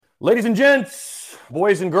Ladies and gents,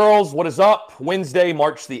 boys and girls, what is up? Wednesday,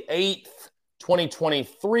 March the 8th,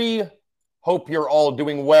 2023. Hope you're all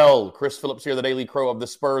doing well. Chris Phillips here, the Daily Crow of the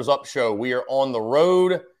Spurs Up Show. We are on the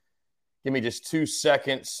road. Give me just 2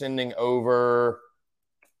 seconds, sending over.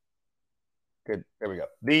 Good, there we go.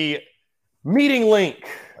 The meeting link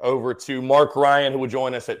over to Mark Ryan, who will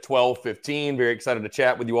join us at 12:15. Very excited to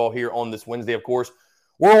chat with you all here on this Wednesday, of course.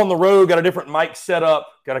 We're on the road, got a different mic setup,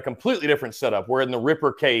 got a completely different setup. We're in the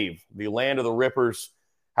Ripper Cave, the land of the Rippers,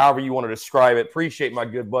 however you want to describe it. Appreciate my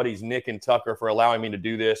good buddies Nick and Tucker for allowing me to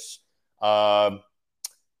do this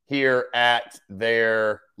here at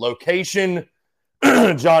their location.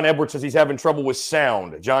 John Edwards says he's having trouble with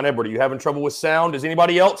sound. John Edwards, are you having trouble with sound? Is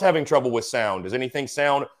anybody else having trouble with sound? Does anything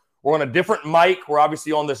sound? We're on a different mic. We're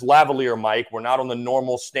obviously on this lavalier mic. We're not on the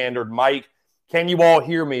normal standard mic. Can you all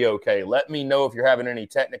hear me okay? Let me know if you're having any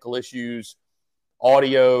technical issues,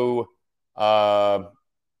 audio,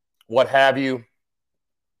 what have you.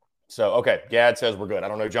 So, okay, Gad says we're good. I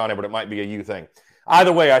don't know, John Edwards, it might be a you thing.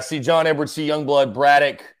 Either way, I see John Edwards, see Youngblood,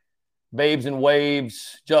 Braddock, Babes and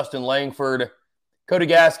Waves, Justin Langford, Cody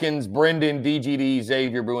Gaskins, Brendan, DGD,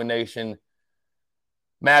 Xavier, Bruin Nation,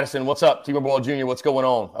 Madison, what's up? T-Mobile Ball Jr., what's going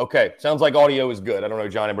on? Okay, sounds like audio is good. I don't know,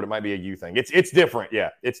 Johnny, but it might be a you thing. It's different, yeah.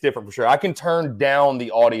 It's different for sure. I can turn down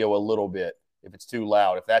the audio a little bit if it's too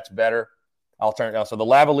loud. If that's better, I'll turn it down. So the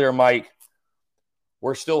lavalier mic,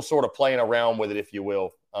 we're still sort of playing around with it, if you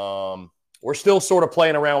will. We're still sort of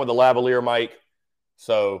playing around with the lavalier mic,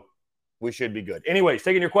 so we should be good. Anyways,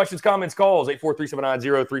 taking your questions, comments, calls,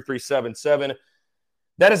 843-790-3377.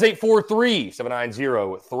 That is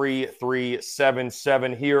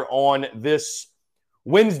 843-790-3377 here on this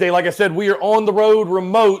Wednesday. Like I said, we are on the road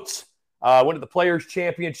remote. Went to the Players'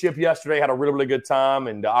 Championship yesterday, had a really, really good time,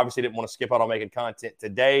 and obviously didn't want to skip out on making content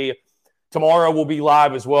today. Tomorrow we'll be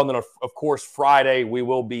live as well. And then, of course, Friday we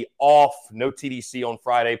will be off. No TDC on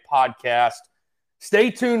Friday. Podcast.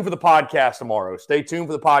 Stay tuned for the podcast tomorrow.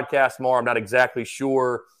 I'm not exactly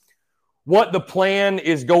sure what the plan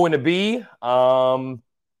is going to be.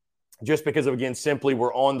 Just because of, again, simply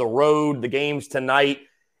we're on the road. The games tonight,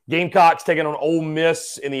 Gamecocks taking on Ole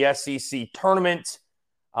Miss in the SEC tournament.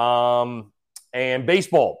 And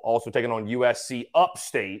baseball also taking on USC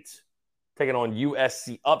Upstate. At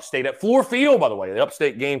Fluor Field, by the way. The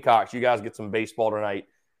Upstate Gamecocks. You guys get some baseball tonight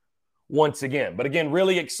once again. But again,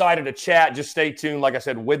 really excited to chat. Just stay tuned, like I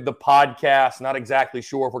said, with the podcast. Not exactly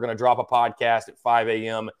sure if we're going to drop a podcast at 5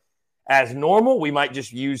 a.m. as normal. We might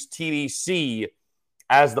just use TDC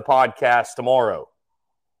as the podcast tomorrow.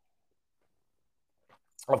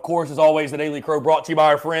 Of course, as always, the Daily Crow brought to you by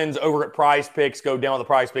our friends over at Prize Picks. Go down to the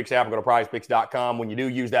Prize Picks app and go to prizepicks.com. When you do,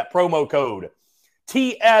 use that promo code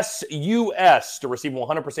TSUS to receive a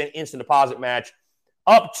 100% instant deposit match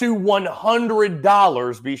up to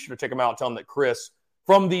 $100. Be sure to check them out. Tell them that Chris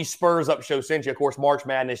from the Spurs Up Show sent you. Of course, March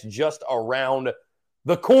Madness just around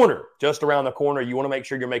the corner. You want to make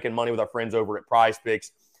sure you're making money with our friends over at Prize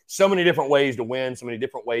Picks. So many different ways to win, so many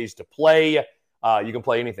different ways to play. You can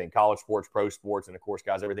play anything, college sports, pro sports, and, of course,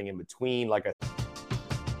 guys, everything in between.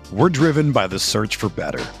 We're driven by the search for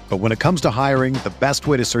better. But when it comes to hiring, the best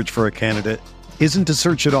way to search for a candidate isn't to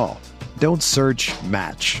search at all. Don't search,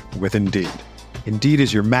 match with Indeed. Indeed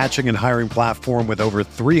is your matching and hiring platform with over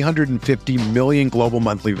 350 million global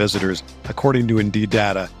monthly visitors, according to Indeed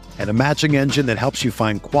data, and a matching engine that helps you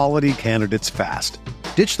find quality candidates fast.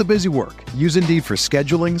 Ditch the busy work. Use Indeed for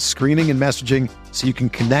scheduling, screening, and messaging so you can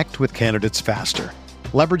connect with candidates faster.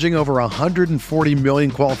 Leveraging over 140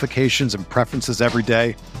 million qualifications and preferences every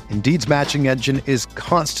day, Indeed's matching engine is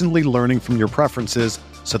constantly learning from your preferences,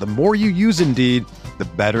 so the more you use Indeed, the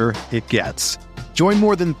better it gets. Join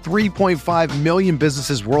more than 3.5 million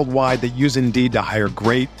businesses worldwide that use Indeed to hire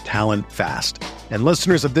great talent fast. And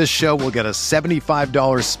listeners of this show will get a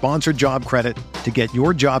 $75 sponsored job credit to get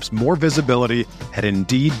your jobs more visibility at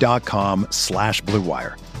Indeed.com/Blue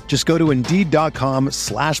Wire. Just go to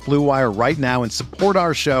Indeed.com/Blue Wire right now and support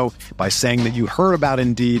our show by saying that you heard about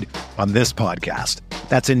Indeed on this podcast.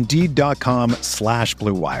 That's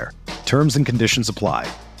Indeed.com/Blue Wire. Terms and conditions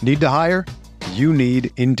apply. Need to hire? You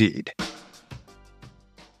need Indeed.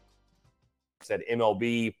 Said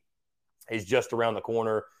MLB is just around the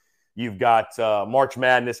corner. You've got March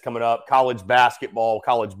Madness coming up, college basketball,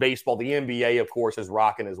 college baseball. The NBA, of course, is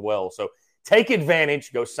rocking as well. So take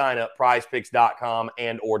advantage. Go sign up, prizepicks.com,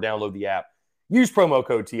 and or download the app. Use promo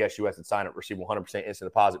code TSUS and sign up. Receive 100% instant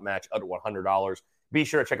deposit match up to $100. Be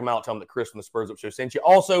sure to check them out. Tell them that Chris from the Spurs Up Show sent you.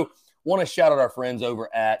 Also, want to shout out our friends over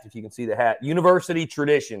at, if you can see the hat, University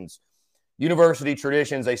Traditions. They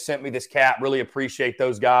sent me this cap. Really appreciate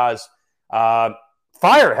those guys.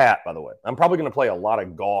 Fire hat, by the way. I'm probably going to play a lot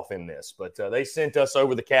of golf in this, but they sent us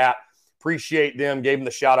over the cap. Appreciate them. Gave them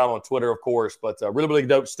the shout out on Twitter, of course, but really, really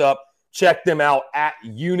dope stuff. Check them out at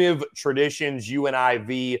Univ Traditions,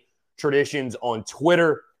 UNIV Traditions on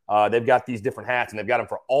Twitter. They've got these different hats, and they've got them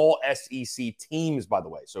for all SEC teams, by the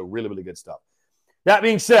way. So really, really good stuff. That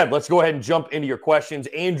being said, let's go ahead and jump into your questions.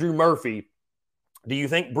 Andrew Murphy, do you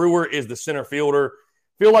think Brewer is the center fielder?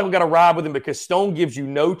 Feel like we got to ride with him because Stone gives you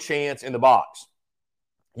no chance in the box.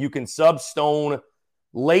 You can sub Stone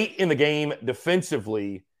late in the game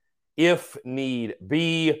defensively if need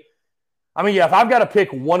be. I mean, yeah, if I've got to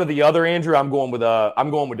pick one or the other, Andrew, I'm going with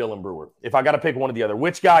Dylan Brewer. If I got to pick one or the other,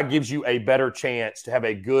 which guy gives you a better chance to have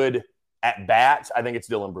a good at bat? I think it's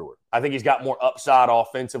Dylan Brewer. I think he's got more upside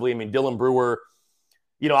offensively. I mean, Dylan Brewer,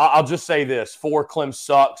 I'll just say this. For Clem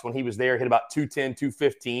Sucks, when he was there, hit about 210,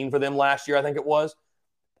 215 for them last year, I think it was.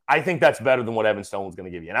 I think that's better than what Evan Stone's going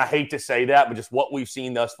to give you. And I hate to say that, but just what we've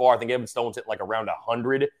seen thus far, I think Evan Stone's hit like around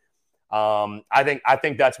 100. I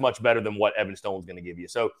think that's much better than what Evan Stone's going to give you.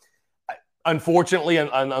 So, unfortunately,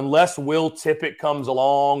 unless Will Tippett comes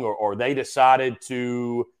along or they decided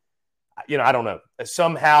to, I don't know,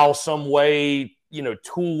 somehow, some way,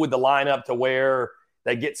 tool with the lineup to where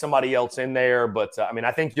they get somebody else in there. But,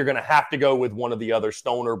 I think you're going to have to go with one of the other,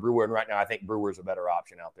 Stone or Brewer. And right now, I think Brewer's a better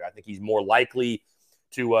option out there. I think he's more likely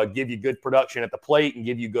to give you good production at the plate and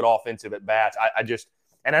give you good offensive at-bats.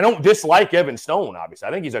 And I don't dislike Evan Stone, obviously.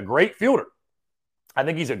 I think he's a great fielder.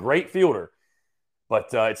 But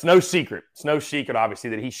it's no secret. It's no secret, obviously,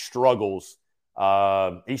 that he struggles.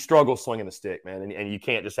 He struggles swinging the stick, man. And you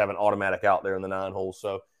can't just have an automatic out there in the 9 holes.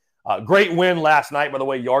 So great win last night, by the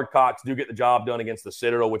way. Yardcocks do get the job done against the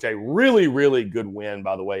Citadel, which a really, really good win,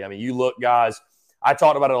 by the way. I mean, you look, guys, I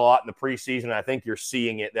talked about it a lot in the preseason, and I think you're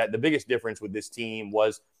seeing it, that the biggest difference with this team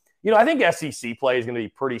was, I think SEC play is going to be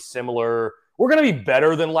pretty similar. We're going to be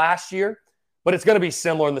better than last year. But it's going to be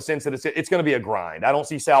similar in the sense that it's going to be a grind. I don't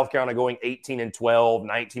see South Carolina going 18-12,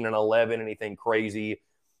 19-11, anything crazy.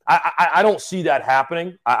 I don't see that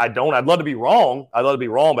happening. I don't. I'd love to be wrong.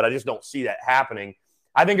 But I just don't see that happening.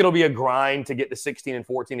 I think it'll be a grind to get to 16-14.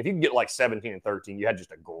 If you can get like 17-13, you had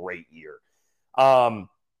just a great year.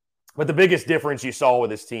 But the biggest difference you saw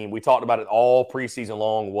with this team, we talked about it all preseason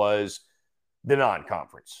long, was the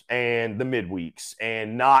non-conference and the midweeks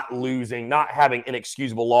and not having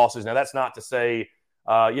inexcusable losses. Now, that's not to say,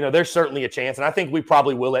 there's certainly a chance, and I think we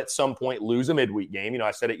probably will at some point lose a midweek game.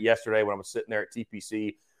 I said it yesterday when I was sitting there at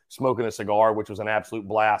TPC smoking a cigar, which was an absolute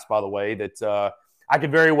blast, by the way, that I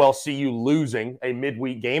could very well see you losing a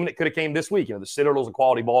midweek game, and it could have came this week. The Citadel's a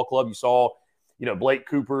quality ball club. You saw, Blake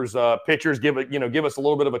Cooper's pitchers give us a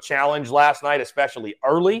little bit of a challenge last night, especially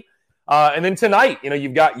early. And then tonight,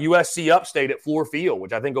 you've got USC Upstate at Fluor Field,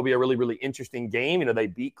 which I think will be a really, really interesting game. They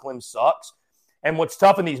beat Clem Sucks. And what's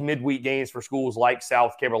tough in these midweek games for schools like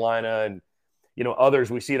South Carolina and, others,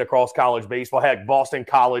 we see it across college baseball. Heck, Boston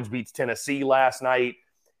College beats Tennessee last night.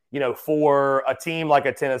 For a team like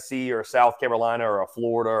a Tennessee or a South Carolina or a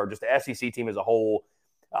Florida or just the SEC team as a whole,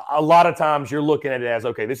 a lot of times you're looking at it as,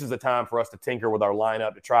 okay, this is the time for us to tinker with our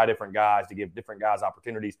lineup, to try different guys, to give different guys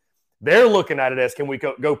opportunities. They're looking at it as, can we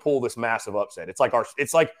go pull this massive upset? It's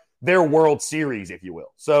like their World Series, if you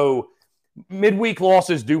will. So midweek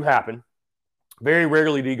losses do happen. Very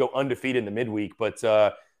rarely do you go undefeated in the midweek, but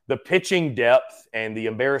the pitching depth and the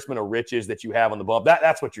embarrassment of riches that you have on the bump,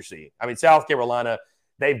 that's what you're seeing. South Carolina,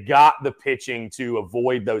 they've got the pitching to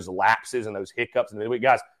avoid those lapses and those hiccups in the midweek.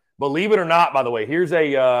 Guys, believe it or not, by the way, here's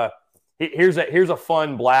a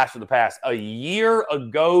fun blast of the past. A year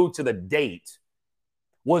ago to the date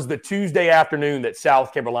was the Tuesday afternoon that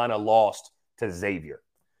South Carolina lost to Xavier.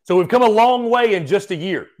 So we've come a long way in just a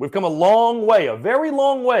year. We've come a long way, a very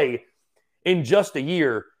long way in just a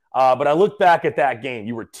year. But I look back at that game.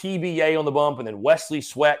 You were TBA on the bump, and then Wesley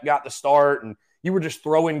Sweat got the start, and you were just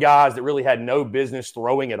throwing guys that really had no business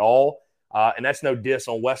throwing at all. And that's no diss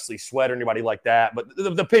on Wesley Sweat or anybody like that. But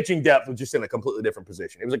the pitching depth was just in a completely different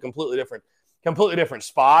position. It was a completely different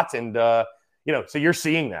spot, and so you're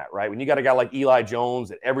seeing that, right? When you got a guy like Eli Jones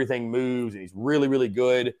that everything moves and he's really, really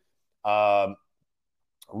good,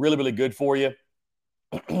 really, really good for you.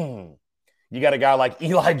 You got a guy like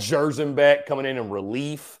Eli Jerzenbeck coming in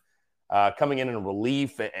relief,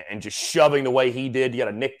 and just shoving the way he did. You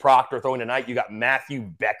got a Nick Proctor throwing tonight. You got Matthew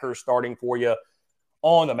Becker starting for you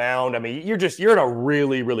on the mound. You're in a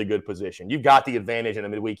really, really good position. You've got the advantage in the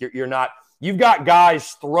midweek. You've got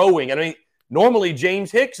guys throwing. Normally,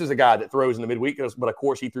 James Hicks is a guy that throws in the midweek, but of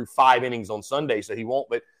course he threw 5 innings on Sunday, so he won't.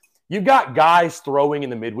 But you've got guys throwing in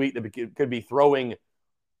the midweek that could be throwing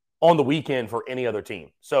on the weekend for any other team.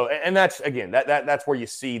 So, and that's, again, that's where you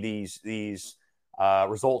see these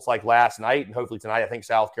results like last night and hopefully tonight, I think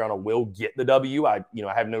South Carolina will get the W. I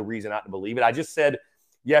have no reason not to believe it. I just said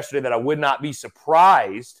yesterday that I would not be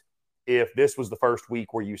surprised if this was the first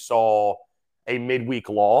week where you saw a midweek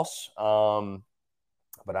loss.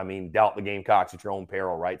 But I mean, doubt the Gamecocks at your own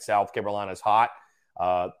peril, right? South Carolina's hot.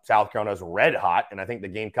 South Carolina's red hot, and I think the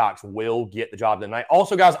Gamecocks will get the job tonight.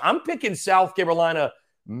 Also, guys, I'm picking South Carolina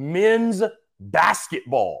men's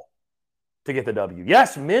basketball to get the W.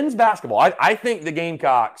 Yes, men's basketball. I think the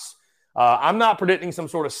Gamecocks, I'm not predicting some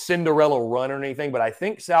sort of Cinderella run or anything, but I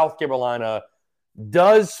think South Carolina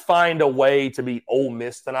does find a way to beat Ole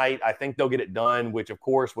Miss tonight. I think they'll get it done, which, of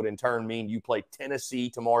course, would in turn mean you play Tennessee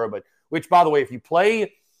tomorrow. But which, by the way, if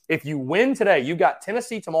you win today, you got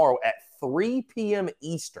Tennessee tomorrow at 3 p.m.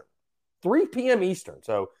 Eastern. 3 p.m. Eastern.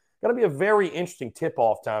 So going to be a very interesting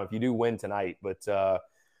tip-off time if you do win tonight. But,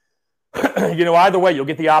 either way, you'll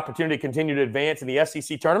get the opportunity to continue to advance in the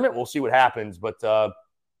SEC tournament. We'll see what happens. But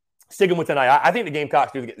sticking with tonight, I think the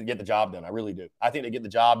Gamecocks do get the job done. I really do. I think they get the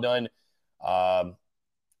job done.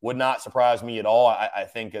 Would not surprise me at all. I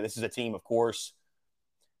think this is a team, of course.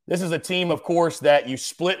 This is a team, of course, that you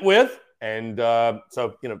split with. And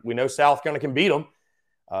so, we know South Carolina can beat them.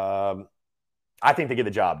 I think they get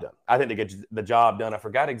the job done. I think they get the job done. I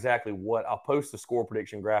forgot exactly what. I'll post the score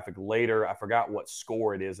prediction graphic later. I forgot what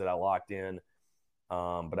score it is that I locked in.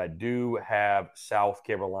 But I do have South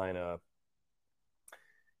Carolina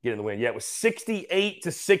getting the win. Yeah, it was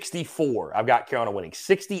 68-64. I've got Carolina winning.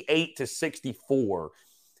 68-64.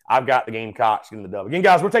 I've got the Gamecocks getting the dub. Again,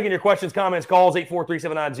 guys, we're taking your questions, comments, calls,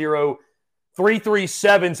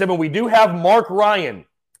 843-790-3377. We do have Mark Ryan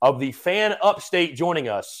of the Fan Upstate joining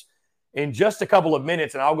us in just a couple of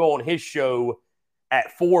minutes, and I'll go on his show at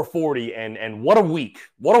 4:40. And what a week.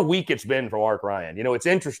 What a week it's been for Mark Ryan. It's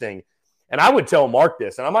interesting. And I would tell Mark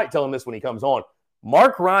this, and I might tell him this when he comes on.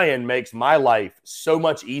 Mark Ryan makes my life so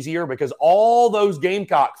much easier because all those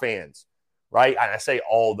Gamecock fans, right? And I say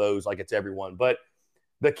all those like it's everyone, but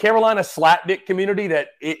the Carolina Slapdick community, that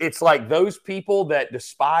it's like those people that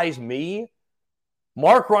despise me,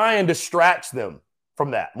 Mark Ryan distracts them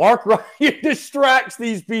from that. Mark Ryan distracts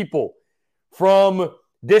these people from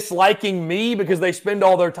disliking me because they spend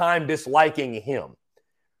all their time disliking him,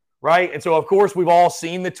 right? And so, of course, we've all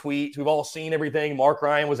seen the tweets. We've all seen everything. Mark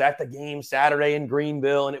Ryan was at the game Saturday in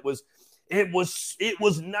Greenville, and it was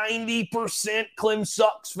 90% Clem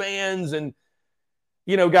Sucks fans. And,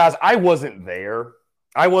 guys, I wasn't there.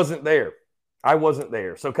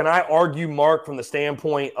 So can I argue, Mark, from the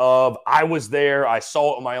standpoint of I was there, I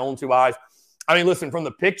saw it with my own two eyes? I mean, listen, from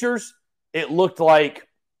the pictures, it looked like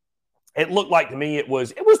to me it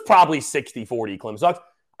was probably 60-40 Clem Sucks.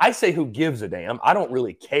 I say who gives a damn? I don't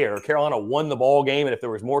really care. Carolina won the ball game, and if there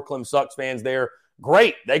was more Clem Sucks fans there,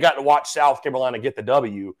 great. They got to watch South Carolina get the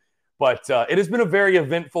W. But it has been a very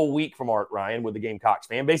eventful week for Mark Ryan with the Gamecocks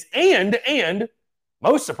fan base, and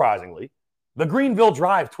most surprisingly, the Greenville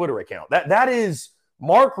Drive Twitter account. That is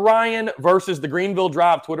Mark Ryan versus the Greenville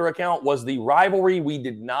Drive Twitter account was the rivalry we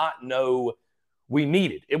did not know we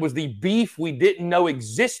needed. It was the beef we didn't know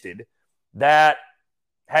existed that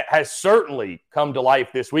has certainly come to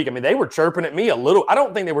life this week. I mean, they were chirping at me a little. I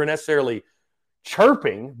don't think they were necessarily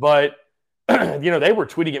chirping, but, they were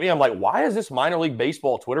tweeting at me. I'm like, why is this minor league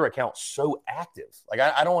baseball Twitter account so active? Like,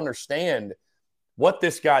 I don't understand what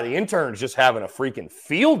this guy, the intern's just having a freaking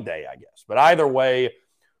field day, I guess. But either way,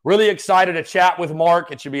 really excited to chat with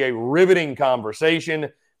Mark. It should be a riveting conversation.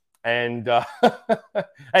 And,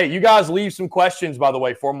 hey, you guys leave some questions, by the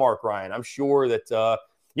way, for Mark Ryan. I'm sure that,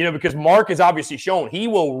 because Mark has obviously shown he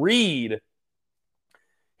will read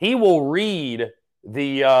the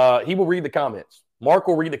comments. Mark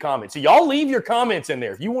will read the comments. So y'all leave your comments in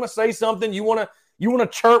there. If you want to say something, you want to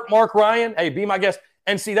chirp Mark Ryan, hey, be my guest.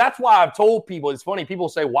 And see, that's why I've told people, it's funny, people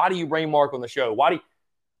say, why do you bring Mark on the show? Why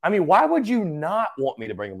would you not want me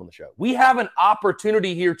to bring him on the show? We have an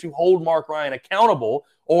opportunity here to hold Mark Ryan accountable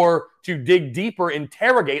or to dig deeper,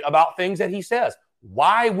 interrogate about things that he says.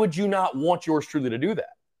 Why would you not want yours truly to do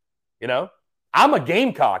that? I'm a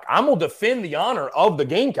Gamecock. I'm going to defend the honor of the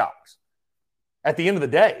Gamecocks at the end of the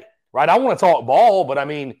day, right? I want to talk ball, but I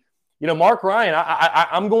mean, Mark Ryan,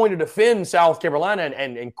 I'm going to defend South Carolina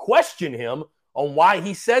and question him on why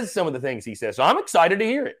he says some of the things he says. So I'm excited to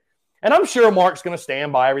hear it. And I'm sure Mark's going to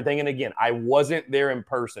stand by everything. And again, I wasn't there in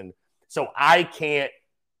person, so I can't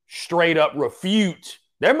straight up refute.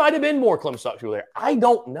 There might have been more Clem Sucks there. I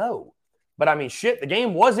don't know. But I mean, shit, the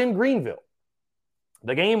game was in Greenville.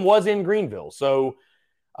 So,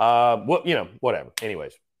 whatever.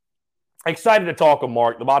 Anyways, excited to talk with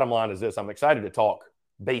Mark. The bottom line is this. I'm excited to talk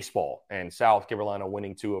baseball and South Carolina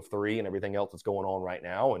winning 2 of 3 and everything else that's going on right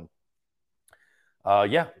now. And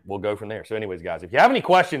yeah, we'll go from there. So, anyways, guys, if you have any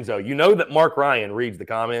questions, though, you know that Mark Ryan reads the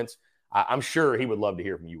comments. I'm sure he would love to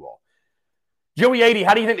hear from you all. Joey 80,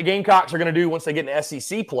 how do you think the Gamecocks are going to do once they get into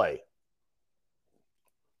SEC play?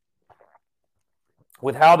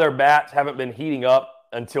 With how their bats haven't been heating up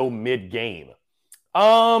until mid-game.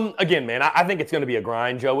 Again, man, I think it's going to be a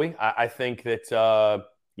grind, Joey. I think that,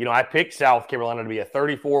 I picked South Carolina to be a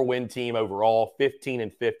 34-win team overall,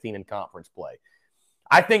 15-15 in conference play.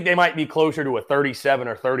 I think they might be closer to a 37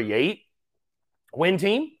 or 38-win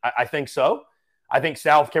team. I think so. I think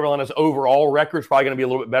South Carolina's overall record is probably going to be a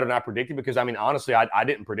little bit better than I predicted because, I mean, honestly, I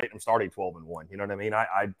didn't predict them starting 12-1. You know what I mean?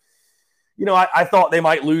 I thought they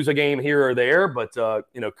might lose a game here or there, but,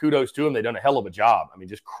 kudos to them. They've done a hell of a job. I mean,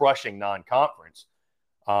 just crushing non-conference.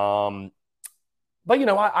 I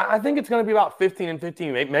think it's going to be about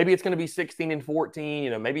 15-15. Maybe it's going to be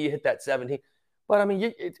 16-14. Maybe you hit that 17. But, I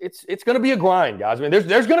mean, it's going to be a grind, guys. I mean,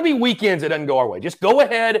 there's going to be weekends that doesn't go our way. Just go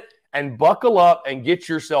ahead and buckle up and get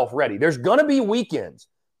yourself ready. There's going to be weekends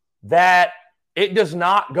that it does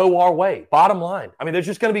not go our way, bottom line. I mean,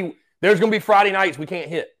 there's going to be Friday nights we can't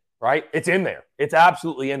hit, right? It's in there. It's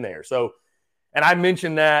absolutely in there. So, and I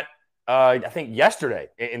mentioned that, I think yesterday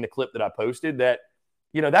in the clip that I posted that,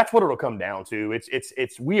 that's what it'll come down to.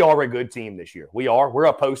 We are a good team this year. We're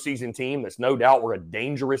a postseason team. There's no doubt we're a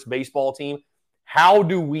dangerous baseball team. How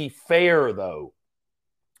do we fare, though,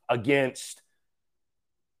 against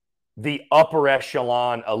the upper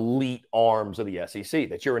echelon elite arms of the SEC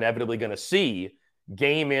that you're inevitably going to see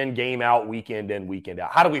game in, game out, weekend in, weekend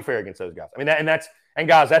out? How do we fare against those guys? I mean,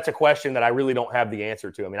 guys, that's a question that I really don't have the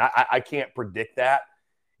answer to. I mean, I can't predict that.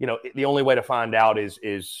 The only way to find out is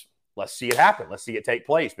let's see it happen. Let's see it take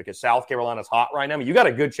place because South Carolina's hot right now. I mean, you got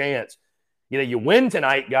a good chance. You win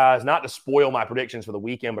tonight, guys, not to spoil my predictions for the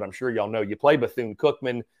weekend, but I'm sure y'all know you play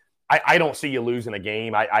Bethune-Cookman. I don't see you losing a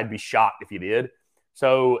game. I'd be shocked if you did.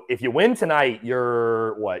 So if you win tonight,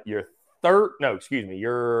 you're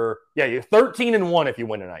 13-1 if you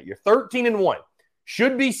win tonight. You're 13-1.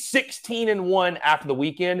 Should be 16-1 after the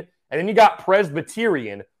weekend. And then you got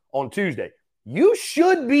Presbyterian on Tuesday. You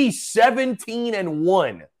should be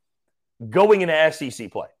 17-1 going into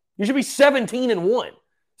SEC play. You should be 17-1.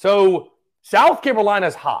 So South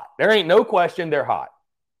Carolina's hot. There ain't no question they're hot.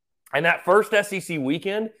 And that first SEC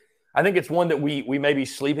weekend, I think it's one that we may be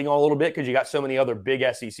sleeping on a little bit because you got so many other big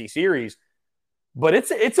SEC series. But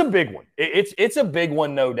it's a big one. It's a big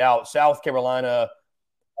one, no doubt. South Carolina,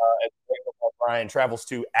 as Brian travels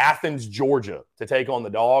to Athens, Georgia to take on the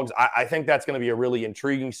Dogs. I think that's going to be a really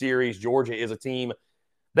intriguing series. Georgia is a team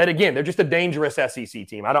that, again, they're just a dangerous SEC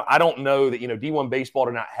team. I don't know that, D1 baseball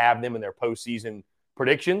did not have them in their postseason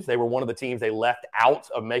predictions. They were one of the teams they left out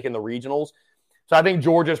of making the regionals. So I think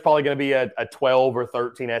Georgia is probably going to be a 12 or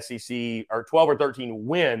 13 SEC or 12 or 13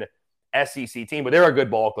 win SEC team, but they're a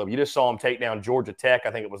good ball club. You just saw them take down Georgia Tech,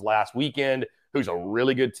 I think it was last weekend, who's a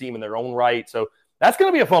really good team in their own right. So that's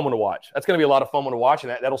going to be a fun one to watch. That's going to be a lot of fun one to watch,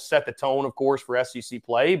 and that'll set the tone, of course, for SEC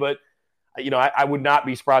play. But, I would not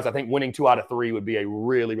be surprised. I think winning 2 out of 3 would be a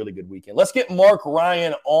really, really good weekend. Let's get Mark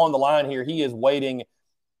Ryan on the line here. He is waiting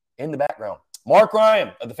in the background. Mark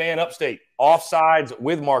Ryan of the Fan Upstate, Offsides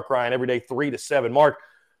with Mark Ryan every day, 3 to 7. Mark,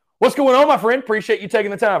 what's going on, my friend? Appreciate you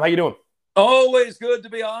taking the time. How you doing? Always good to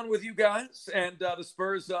be on with you guys and the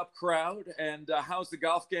Spurs Up crowd. And how's the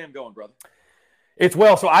golf game going, brother? It's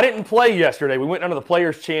well. So I didn't play yesterday. We went down to the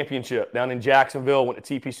Players Championship down in Jacksonville, went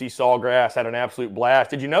to TPC Sawgrass, had an absolute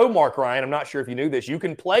blast. Did you know, Mark Ryan, I'm not sure if you knew this, you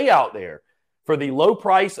can play out there for the low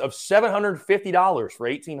price of $750 for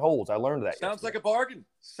 18 holes. I learned that. Sounds like a bargain.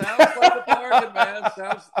 Sounds like a bargain, man.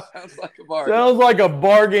 Sounds like a bargain. Sounds like a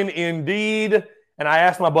bargain indeed. And I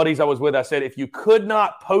asked my buddies I was with, I said, if you could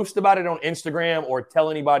not post about it on Instagram or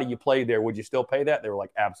tell anybody you played there, would you still pay that? They were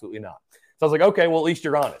like, absolutely not. So I was like, okay, well, at least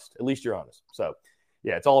you're honest. At least you're honest. So,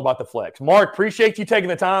 yeah, it's all about the flex. Mark, appreciate you taking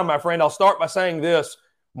the time, my friend. I'll start by saying this.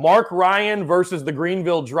 Mark Ryan versus the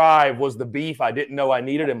Greenville Drive was the beef I didn't know I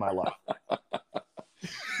needed in my life.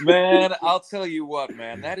 Man, I'll tell you what,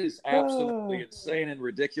 man, that is absolutely insane and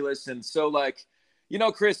ridiculous. And so,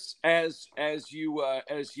 Chris, as you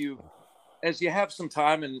have some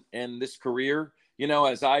time in this career,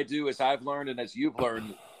 as I do, as I've learned, and as you've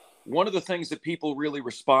learned, one of the things that people really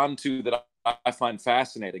respond to that I find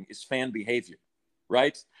fascinating is fan behavior,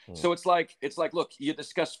 right? So it's like, look, you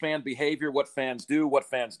discuss fan behavior, what fans do, what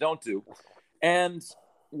fans don't do. And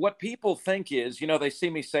what people think is, they see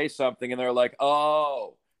me say something and they're like,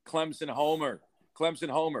 oh, Clemson Homer.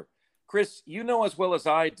 Chris, you know as well as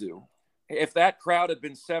I do, if that crowd had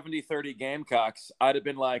been 70-30 Gamecocks, I'd have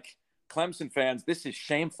been like, Clemson fans, this is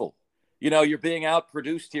shameful. You're being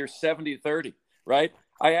outproduced here 70-30, right?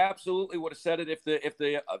 I absolutely would have said it if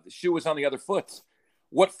the shoe was on the other foot.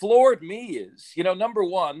 What floored me is, number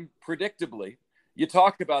one, predictably, you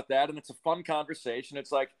talk about that, and it's a fun conversation.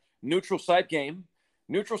 It's like neutral site game.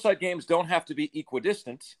 Neutral site games don't have to be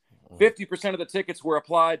equidistant. 50% of the tickets were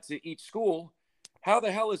applied to each school. How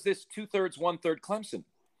the hell is this 2/3, 1/3 Clemson?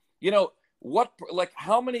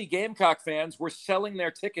 How many Gamecock fans were selling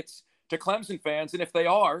their tickets to Clemson fans? And if they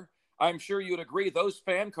are, I'm sure you'd agree those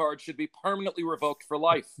fan cards should be permanently revoked for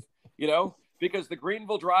life, because the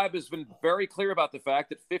Greenville Drive has been very clear about the fact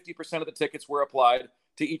that 50% of the tickets were applied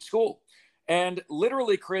to each school. And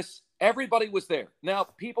literally, Chris, everybody was there. Now,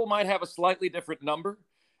 people might have a slightly different number.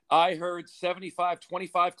 I heard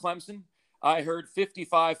 75-25 Clemson. I heard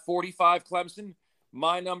 55-45 Clemson.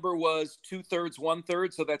 My number was 2/3,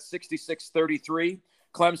 1/3, so that's 66-33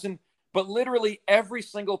 Clemson. But literally every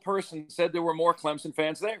single person said there were more Clemson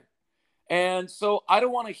fans there. And so I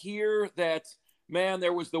don't want to hear that, man,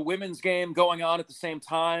 there was the women's game going on at the same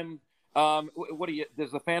time.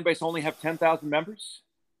 Does the fan base only have 10,000 members?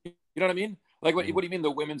 You know what I mean? Like, what do you mean the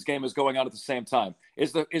women's game is going on at the same time?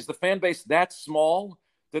 Is the fan base that small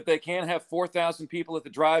that they can't have 4,000 people at the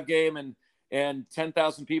Drive game and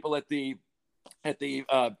 10,000 people at the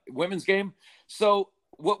women's game? So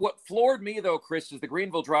what floored me, though, Chris, is the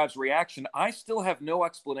Greenville Drive's reaction. I still have no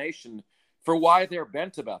explanation for why they're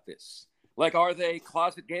bent about this. Like, are they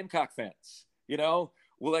closet Gamecock fans?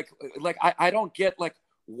 I don't get,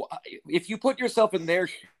 if you put yourself in their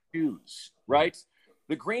shoes, right?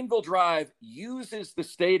 The Greenville Drive uses the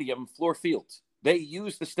stadium, Fluor Field. They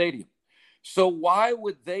use the stadium. So why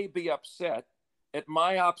would they be upset at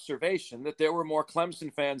my observation that there were more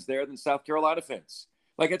Clemson fans there than South Carolina fans?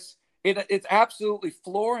 Like, it's absolutely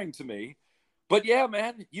flooring to me. But yeah,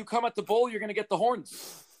 man, you come at the bowl, you're going to get the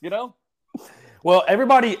horns, Well,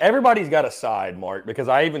 everybody's got a side, Mark, because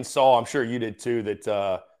I even saw, I'm sure you did too,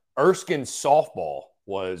 that Erskine softball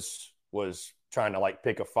was trying to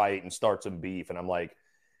pick a fight and start some beef. And I'm like,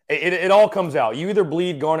 it all comes out. You either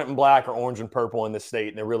bleed garnet and black or orange and purple in this state,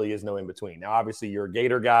 and there really is no in between. Now, obviously, you're a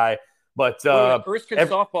Gator guy, but Erskine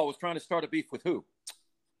softball was trying to start a beef with who?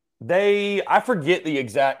 I forget the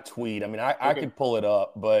exact tweet. I mean, I could pull it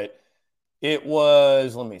up, but it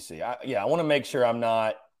was, let me see. I want to make sure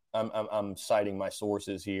I'm citing my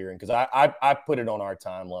sources here, and because I put it on our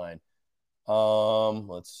timeline.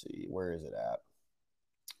 Let's see, where is it at?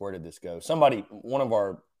 Where did this go? One of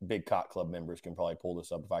our Big Cock Club members can probably pull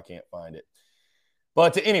this up if I can't find it.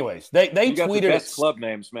 But anyways, they you got tweeted the best club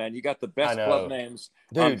names, man. You got the best club names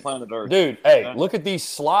on planet Earth. Dude, hey, look at these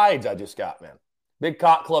slides I just got, man. Big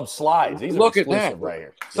Cock Club slides. These are exclusive right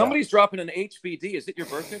here. Somebody's dropping an HBD. Is it your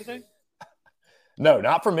birthday today? No,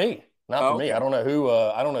 not for me. Not for me. I don't know who.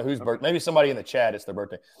 I don't know whose birthday. Maybe somebody in the chat. It's their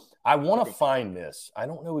birthday. I want to find this. I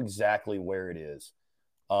don't know exactly where it is.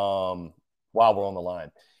 While we're on the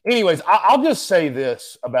line. Anyways, I'll just say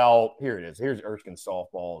this about, here it is. Here's Erskine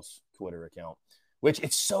Softball's Twitter account, which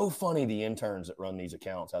it's so funny, the interns that run these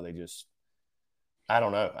accounts, how they just, I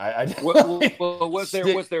don't know. Was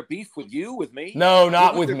there beef with you, with me? No,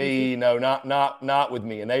 not with me. No, not with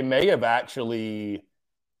me. And they may have actually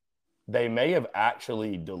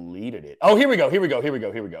deleted it. Oh, here we go.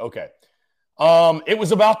 Okay. It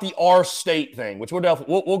was about the R State thing, which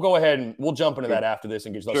we'll go ahead and we'll jump into that after this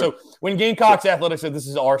and get started. Sure. So when Gamecocks Athletics said this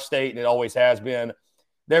is our state and it always has been,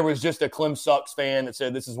 there was just a Clem Sucks fan that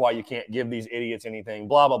said this is why you can't give these idiots anything,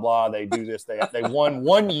 blah, blah, blah. They do this. They won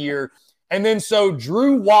 1 year. And then so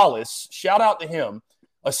Drew Wallace, shout out to him,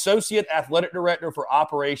 Associate Athletic Director for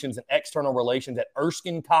Operations and External Relations at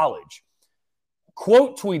Erskine College,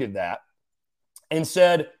 quote tweeted that and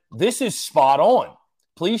said, this is spot on.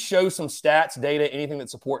 Please show some stats, data, anything that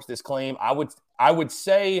supports this claim. I would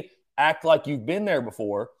say act like you've been there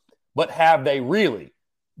before, but have they really?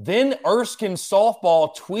 Then Erskine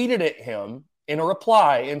Softball tweeted at him in a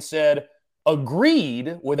reply and said,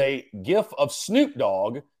 agreed, with a gif of Snoop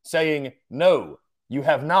Dogg saying, no, you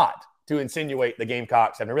have not, to insinuate the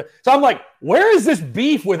Gamecocks have never. So I'm like, where is this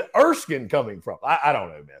beef with Erskine coming from? I don't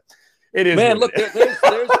know, man. It is, man. Look,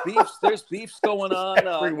 there's beefs going on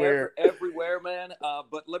everywhere, man.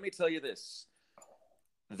 But let me tell you this: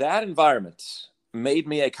 that environment made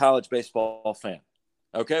me a college baseball fan.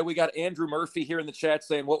 Okay, we got Andrew Murphy here in the chat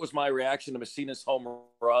saying, "What was my reaction to Messina's home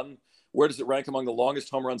run? Where does it rank among the longest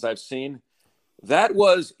home runs I've seen?" That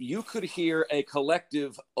was, you could hear a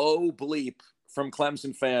collective "oh bleep" from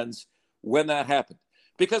Clemson fans when that happened,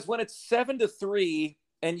 because when it's 7-3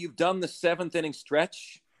 and you've done the 7th inning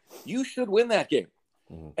stretch, you should win that game.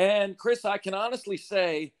 Mm-hmm. And Chris, I can honestly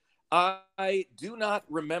say I do not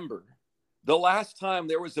remember the last time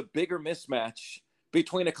there was a bigger mismatch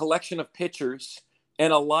between a collection of pitchers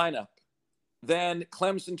and a lineup than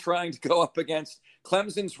Clemson trying to go up against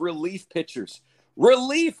Clemson's relief pitchers.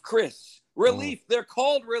 Relief, Chris. Relief. They're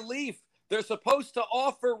called relief. They're supposed to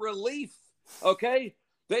offer relief. Okay?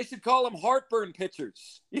 They should call them heartburn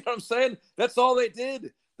pitchers. You know what I'm saying? That's all they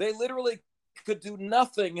did. They literally could do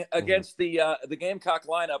nothing against the Gamecock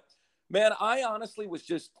lineup. Man, I honestly was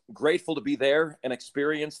just grateful to be there and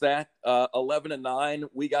experience that. 11-9,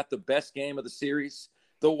 we got the best game of the series.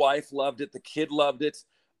 The wife loved it. The kid loved it.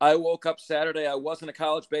 I woke up Saturday. I wasn't a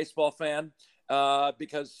college baseball fan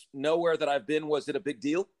because nowhere that I've been was it a big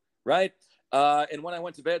deal, right? And when I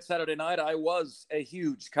went to bed Saturday night, I was a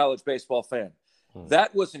huge college baseball fan.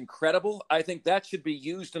 That was incredible. I think that should be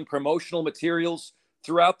used in promotional materials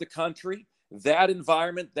throughout the country. That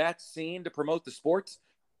environment, that scene to promote the sports.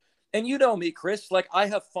 And you know me, Chris, like I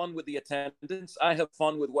have fun with the attendance. I have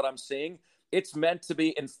fun with what I'm seeing. It's meant to be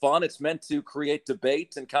in fun. It's meant to create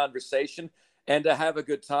debate and conversation and to have a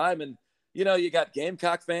good time. And, you know, you got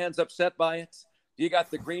Gamecock fans upset by it. You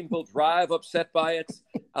got the Greenville Drive upset by it.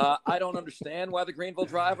 I don't understand why the Greenville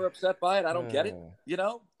Drive are upset by it. I don't get it, you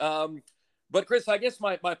know. But, Chris, I guess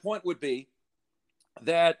my point would be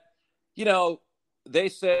that, you know, they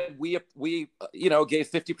said we you know, gave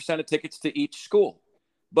 50% of tickets to each school.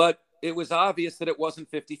 But it was obvious that it wasn't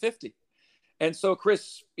 50-50. And so,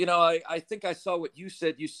 Chris, you know, I think I saw what you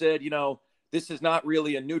said. You said, you know, this is not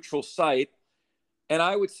really a neutral site. And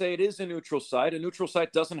I would say it is a neutral site. A neutral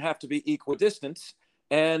site doesn't have to be equidistant.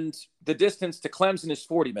 And the distance to Clemson is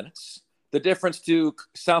 40 minutes. The difference to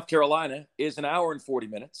South Carolina is an hour and 40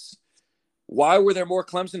 minutes. Why were there more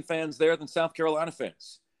Clemson fans there than South Carolina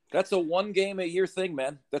fans? That's a one game a year thing,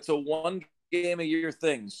 man. That's a one game a year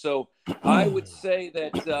thing. So I would say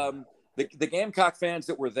that the Gamecock fans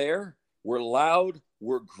that were there were loud,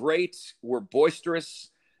 were great, were boisterous.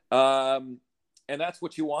 And that's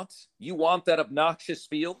what you want. You want that obnoxious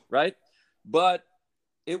feel, right? But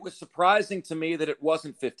it was surprising to me that it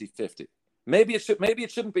wasn't 50-50. Maybe it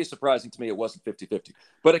shouldn't be surprising to me it wasn't 50-50,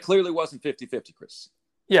 but it clearly wasn't 50-50, Chris.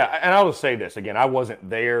 Yeah, and I will say this again. I wasn't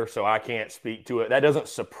there, so I can't speak to it. That doesn't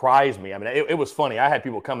surprise me. I mean, it was funny. I had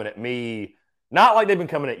people coming at me, not like they've been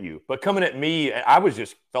coming at you, but coming at me. I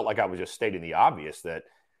felt like I was just stating the obvious that,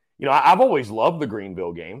 you know, I've always loved the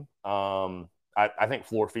Greenville game. I think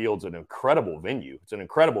Fluor Field's an incredible venue. It's an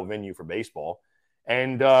incredible venue for baseball.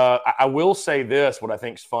 And I will say this, what I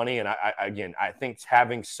think is funny, and I think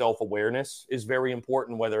having self-awareness is very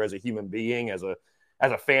important, whether as a human being, as a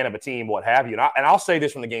fan of a team, what have you. And I'll say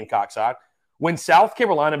this from the Gamecock side. When South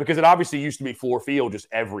Carolina, because it obviously used to be Fluor Field just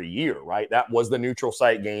every year, right? That was the neutral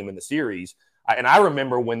site game in the series. And I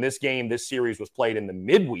remember when this series was played in the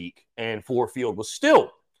midweek and Fluor Field was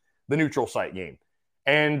still the neutral site game.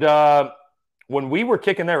 And when we were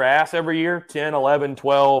kicking their ass every year, 10, 11,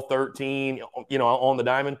 12, 13, you know, on the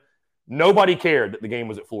diamond, nobody cared that the game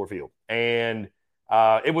was at Fluor Field. And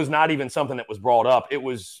it was not even something that was brought up. It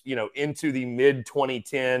was, you know, into the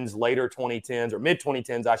mid-2010s, later 2010s, or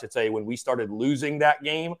mid-2010s, I should say, when we started losing that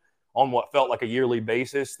game on what felt like a yearly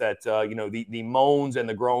basis, that, you know, the moans and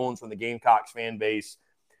the groans from the Gamecocks fan base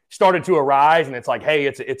started to arise. And it's like, hey,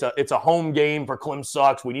 it's a home game for Clem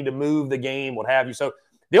Sucks. We need to move the game, what have you. So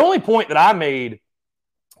the only point that I made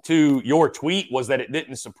to your tweet was that it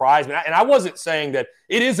didn't surprise me. And I wasn't saying that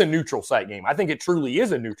it is a neutral site game. I think it truly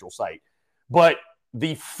is a neutral site. But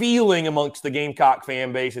the feeling amongst the Gamecock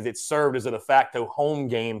fan base is it served as a de facto home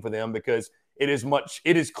game for them because it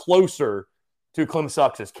is closer to Clem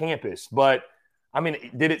Sucks' campus. But, I mean,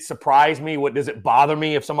 did it surprise me? Does it bother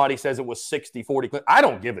me if somebody says it was 60-40? I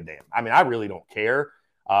don't give a damn. I mean, I really don't care.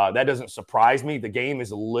 That doesn't surprise me. The game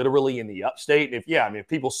is literally in the upstate. If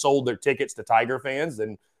people sold their tickets to Tiger fans,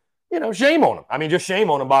 then, you know, shame on them. I mean, just shame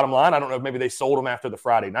on them, bottom line. I don't know if maybe they sold them after the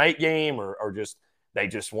Friday night game or just they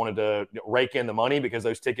just wanted to rake in the money because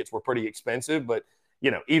those tickets were pretty expensive. But,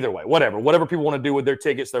 you know, either way, whatever people want to do with their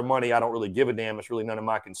tickets, their money, I don't really give a damn. It's really none of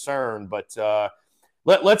my concern. But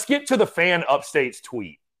let's get to the fan upstate's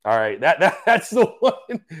tweet. All right, that's the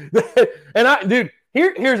one. And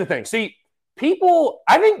here's the thing. See,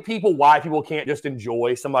 I think why people can't just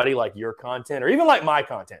enjoy somebody like your content or even like my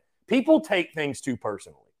content. People take things too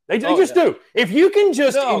personally. They just do. If you can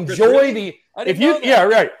just enjoy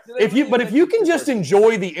if you can just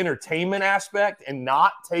enjoy the entertainment aspect and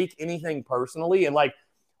not take anything personally, and like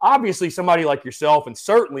obviously somebody like yourself and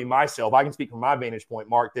certainly myself, I can speak from my vantage point,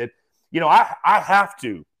 Mark, that, you know, I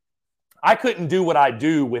couldn't do what I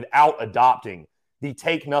do without adopting the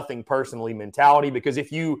take nothing personally mentality, because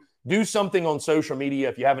if you do something on social media,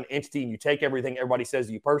 if you have an entity and you take everything everybody says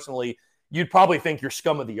to you personally, you'd probably think you're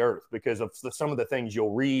scum of the earth because of some of the things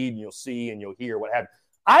you'll read and you'll see and you'll hear, what have you.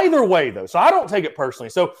 Either way, though, so I don't take it personally.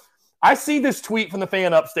 So I see this tweet from the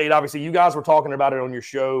fan upstate. Obviously, you guys were talking about it on your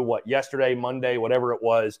show, yesterday, Monday, whatever it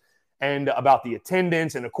was, and about the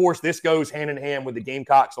attendance. And, of course, this goes hand in hand with the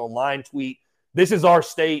Gamecocks Online tweet. This is our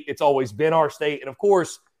state. It's always been our state. And, of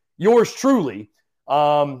course, yours truly,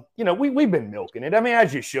 we've been milking it. I mean,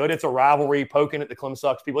 as you should. It's a rivalry, poking at the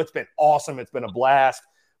Clemsucks people. It's been awesome. It's been a blast.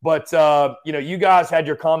 But, you guys had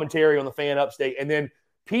your commentary on the fan upstate, and then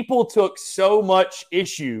people took so much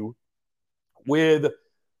issue with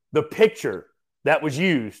the picture that was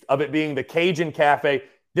used of it being the Cajun Cafe.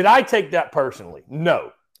 Did I take that personally?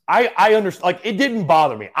 No. I understand. Like, it didn't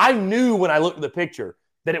bother me. I knew when I looked at the picture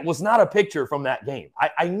that it was not a picture from that game.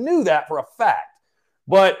 I knew that for a fact.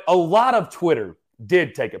 But a lot of Twitter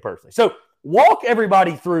did take it personally. So walk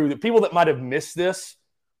everybody through, the people that might have missed this,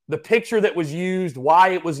 the picture that was used, why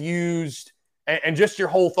it was used, and just your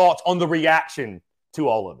whole thoughts on the reaction to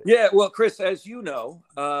all of it. Yeah, well, Chris, as you know,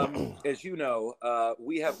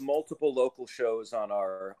 we have multiple local shows on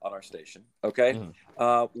our station. Okay,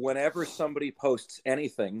 whenever somebody posts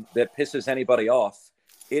anything that pisses anybody off,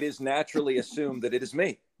 it is naturally assumed that it is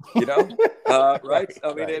me. You know, right?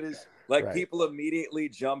 I mean, it is like people immediately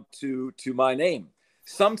jump to my name.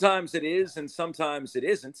 Sometimes it is, and sometimes it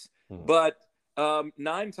isn't. But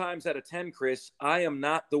 9 times out of 10, Chris, I am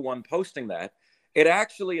not the one posting that. It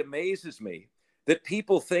actually amazes me that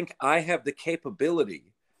people think I have the capability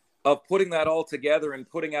of putting that all together and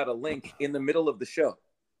putting out a link in the middle of the show.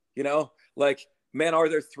 You know, like, man, are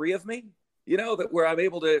there 3 of me, that where I'm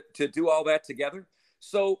able to do all that together?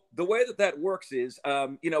 So the way that works is,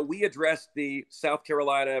 we addressed the South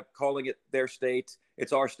Carolina, calling it their state.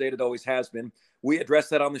 It's our state. It always has been. We addressed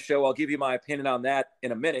that on the show. I'll give you my opinion on that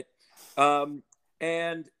in a minute.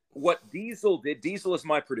 And what Diesel did, Diesel is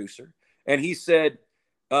my producer, and he said,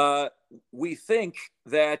 we think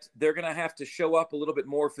that they're going to have to show up a little bit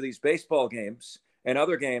more for these baseball games and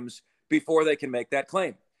other games before they can make that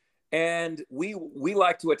claim. And we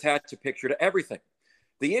like to attach a picture to everything.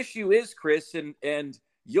 The issue is, Chris, and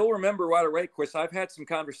you'll remember right away, Chris, I've had some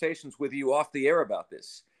conversations with you off the air about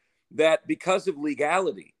this, that because of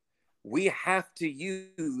legality, we have to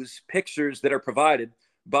use pictures that are provided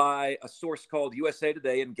by a source called USA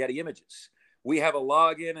Today and Getty Images. We have a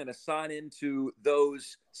login and a sign into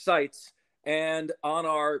those sites. And on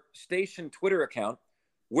our station Twitter account,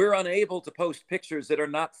 we're unable to post pictures that are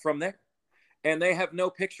not from there. And they have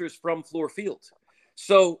no pictures from Fluor Field.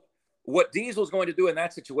 So what Diesel's going to do in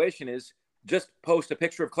that situation is just post a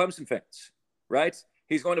picture of Clemson fans, right?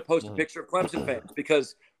 He's going to post a picture of Clemson fans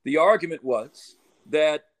because the argument was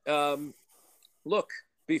that, look,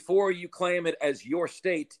 before you claim it as your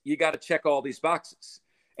state, you got to check all these boxes.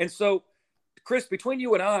 And so, Chris, between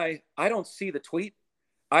you and I don't see the tweet.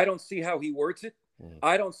 I don't see how he words it.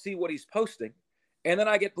 I don't see what he's posting. And then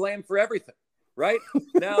I get blamed for everything, right?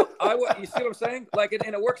 Now, you see what I'm saying? Like,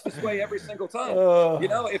 and it works this way every single time.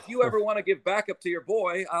 If you ever want to give backup to your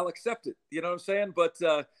boy, I'll accept it. You know what I'm saying?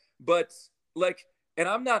 But like, and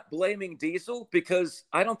I'm not blaming Diesel because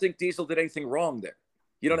I don't think Diesel did anything wrong there.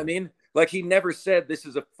 You know what I mean? Like, he never said this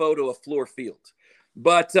is a photo of Fluor Field.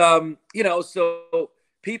 But, so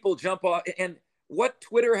people jump off. And what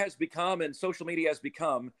Twitter has become and social media has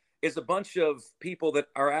become is a bunch of people that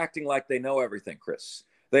are acting like they know everything, Chris.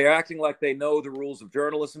 They are acting like they know the rules of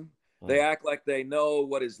journalism. They act like they know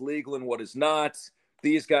what is legal and what is not.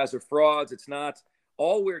 These guys are frauds. It's not.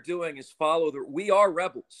 All we're doing is we are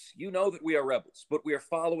rebels. You know that we are rebels, but we are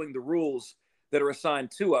following the rules that are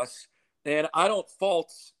assigned to us. And I don't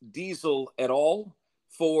fault Diesel at all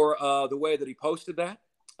for the way that he posted that.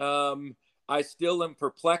 I still am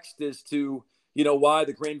perplexed as to, why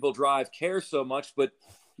the Greenville Drive cares so much. But,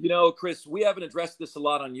 Chris, we haven't addressed this a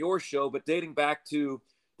lot on your show, but dating back to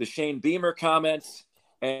the Shane Beamer comments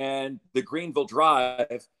and the Greenville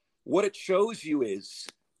Drive, what it shows you is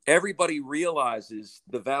everybody realizes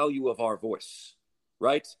the value of our voice,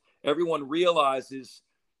 right? Everyone realizes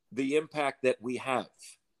the impact that we have,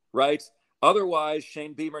 right? Otherwise,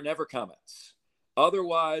 Shane Beamer never comments.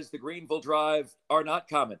 Otherwise, the Greenville Drive are not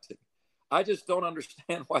commenting. I just don't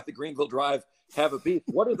understand why the Greenville Drive have a beef.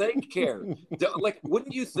 What do they care? Like,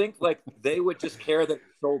 wouldn't you think like they would just care that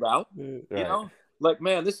it's sold out? Right. Like,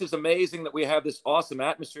 man, this is amazing that we have this awesome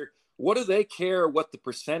atmosphere. What do they care what the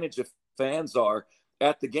percentage of fans are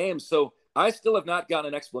at the game? So I still have not gotten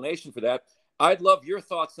an explanation for that. I'd love your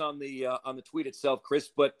thoughts on the tweet itself, Chris.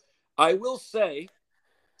 But I will say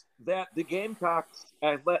that the Gamecocks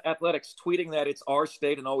Athletics tweeting that it's our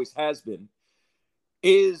state and always has been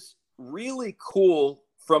is really cool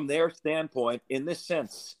from their standpoint in this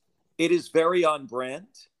sense. It is very on brand.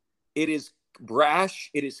 It is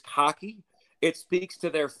brash. It is cocky. It speaks to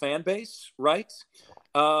their fan base, right?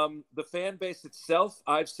 The fan base itself,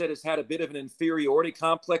 I've said, has had a bit of an inferiority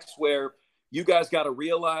complex where you guys got to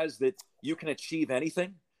realize that you can achieve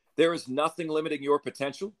anything. There is nothing limiting your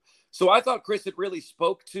potential. So I thought, Chris, it really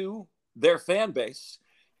spoke to their fan base.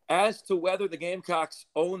 As to whether the Gamecocks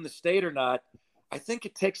own the state or not, I think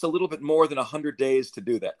it takes a little bit more than 100 days to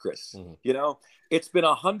do that, Chris. Mm-hmm. It's been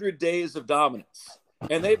 100 days of dominance,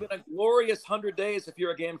 and they've been a glorious 100 days if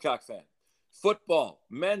you're a Gamecock fan. Football,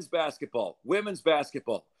 men's basketball, women's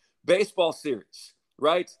basketball, baseball series,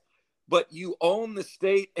 right? But you own the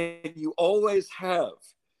state, and you always have.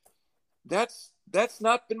 That's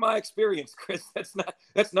not been my experience, Chris.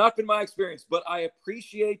 That's not been my experience, but I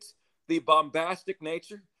appreciate the bombastic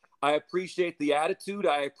nature. I appreciate the attitude.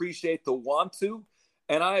 I appreciate the want to.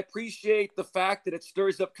 And I appreciate the fact that it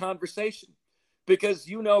stirs up conversation. Because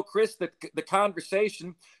Chris, that the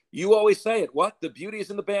conversation, you always say it. What? The beauty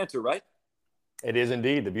is in the banter, right? It is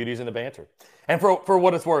indeed. The beauty is in the banter. And for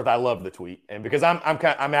what it's worth, I love the tweet. And because I'm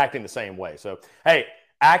acting the same way. So, hey,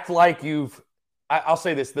 act like I'll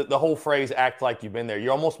say this, the whole phrase, act like you've been there.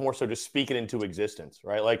 You're almost more so just speak it into existence,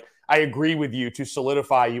 right? Like, I agree with you. To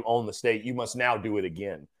solidify you own the state, you must now do it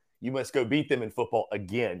again. You must go beat them in football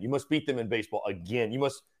again. You must beat them in baseball again. You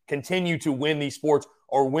must continue to win these sports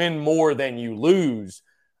or win more than you lose.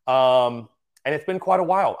 And it's been quite a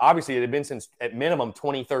while. Obviously, it had been since, at minimum,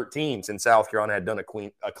 2013 since South Carolina had done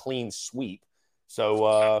a clean sweep.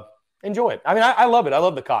 So enjoy it. I mean, I love it. I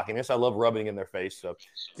love the cockiness. I love rubbing it in their face. So,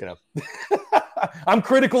 I'm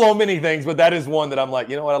critical on many things, but that is one that I'm like,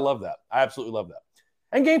 you know what? I love that. I absolutely love that.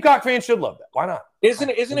 And Gamecock fans should love that. Why not?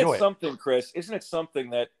 Isn't it something, Chris? Isn't it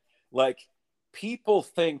something that, like, people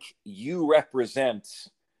think you represent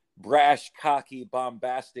brash, cocky,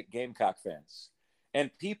 bombastic Gamecock fans, and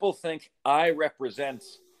people think I represent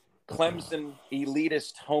Clemson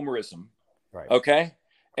elitist homerism. Right. Okay.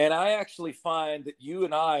 And I actually find that you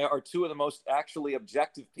and I are two of the most actually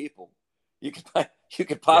objective people you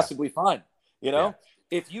could possibly find.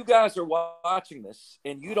 If you guys are watching this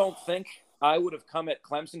and you don't think I would have come at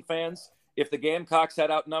Clemson fans if the Gamecocks had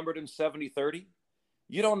outnumbered them 70-30,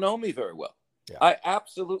 you don't know me very well. Yeah. I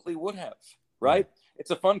absolutely would have, right?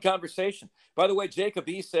 It's a fun conversation. By the way, Jacob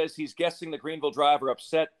E. says he's guessing the Greenville Drive are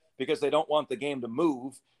upset because they don't want the game to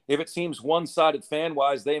move. If it seems one-sided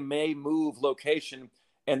fan-wise, they may move location,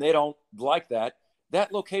 and they don't like that.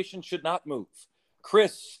 That location should not move.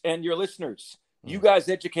 Chris and your listeners, you guys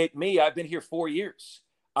educate me. I've been here 4 years.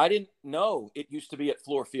 I didn't know it used to be at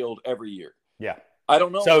Fluor Field every year. Yeah. I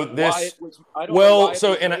don't know why it was. I don't know why it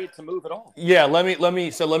was made to move at all. Yeah, let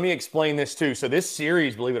me explain this too. So this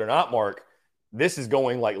series, believe it or not, Mark, this is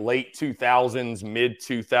going like late 2000s, mid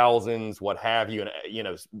 2000s, what have you.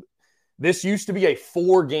 And this used to be a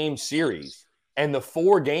 4-game series, and the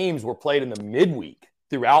 4 games were played in the midweek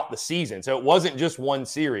throughout the season. So it wasn't just one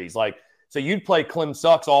series. So you'd play Clem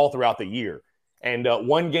Sucks all throughout the year, and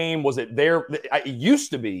one game was at their. It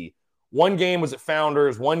used to be. One game was at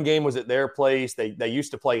Founders. One game was at their place. They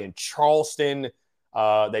used to play in Charleston.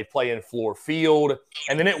 They play in Fluor Field.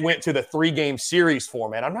 And then it went to the 3-game series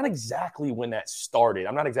format. I'm not exactly when that started.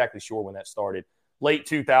 I'm not exactly sure when that started. Late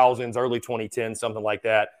 2000s, early 2010s, something like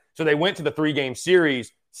that. So they went to the 3-game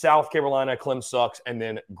series, South Carolina, Clem Sucks, and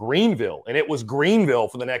then Greenville. And it was Greenville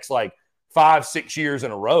for the next 5-6 years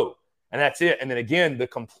in a row. And that's it. And then again, the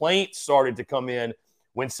complaints started to come in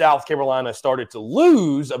when South Carolina started to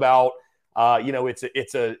lose about,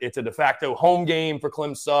 it's a de facto home game for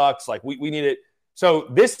Clem Sucks. Like we need it. So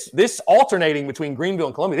this alternating between Greenville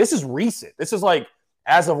and Columbia, this is recent. This is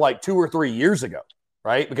as of 2 or 3 years ago,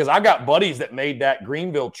 right? Because I've got buddies that made that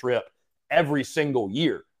Greenville trip every single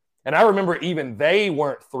year. And I remember even they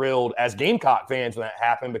weren't thrilled as Gamecock fans when that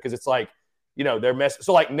happened, because it's they're messing.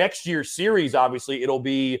 So next year's series, obviously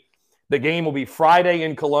the game will be Friday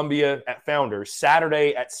in Columbia at Founders,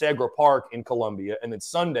 Saturday at Segra Park in Columbia, and then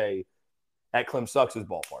Sunday at Clem Sucks'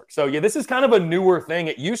 ballpark. So, yeah, this is kind of a newer thing.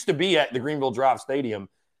 It used to be at the Greenville Drive Stadium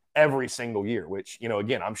every single year, which,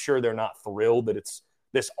 again, I'm sure they're not thrilled that it's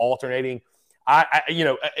this alternating.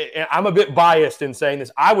 I'm a bit biased in saying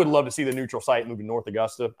this. I would love to see the neutral site move to North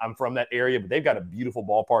Augusta. I'm from that area, but they've got a beautiful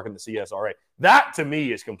ballpark in the CSRA. That, to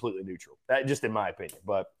me, is completely neutral. That, just in my opinion.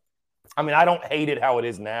 But, I mean, I don't hate it how it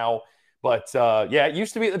is now. But, it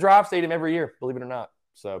used to be at the Drive Stadium every year, believe it or not.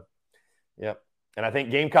 So, yeah. And I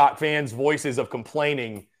think Gamecock fans' voices of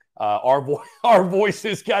complaining, our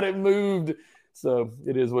voices got it moved. So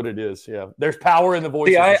it is what it is. Yeah. There's power in the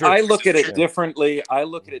voices. See, I look at it differently. I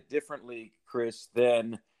look at it differently, Chris,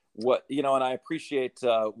 than what, and I appreciate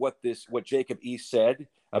what Jacob E. said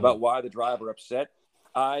about why the Drive are upset.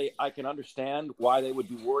 I can understand why they would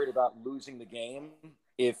be worried about losing the game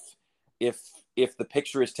if the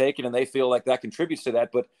picture is taken and they feel like that contributes to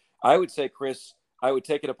that. But I would say, Chris, I would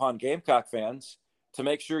take it upon Gamecock fans to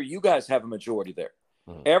make sure you guys have a majority there.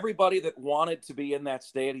 Mm-hmm. Everybody that wanted to be in that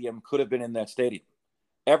stadium could have been in that stadium.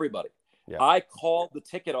 Everybody. Yeah. I called the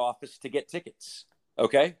ticket office to get tickets.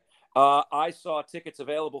 Okay. I saw tickets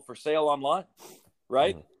available for sale online.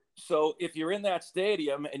 Right. Mm-hmm. So if you're in that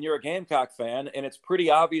stadium and you're a Gamecock fan and it's pretty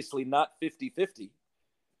obviously not 50-50,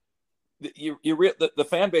 the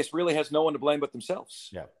fan base really has no one to blame but themselves.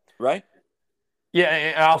 Yeah. Right. Yeah,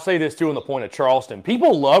 and I'll say this too on the point of Charleston.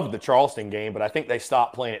 People loved the Charleston game, but I think they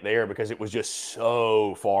stopped playing it there because it was just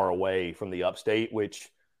so far away from the upstate, which,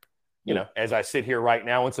 you know, as I sit here right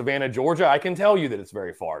now in Savannah, Georgia, I can tell you that it's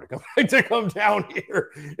very far to come down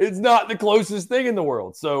here. It's not the closest thing in the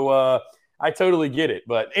world. So I totally get it.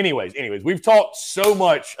 But anyways, we've talked so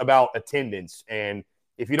much about attendance. And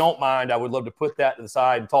if you don't mind, I would love to put that to the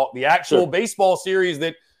side and talk the actual baseball series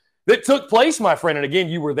that took place, my friend. And again,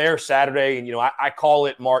 you were there Saturday. And, you know, I call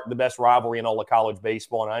it, Mark, the best rivalry in all of college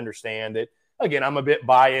baseball. And I understand that, again, I'm a bit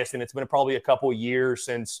biased. And it's been probably a couple of years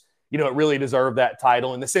since, you know, it really deserved that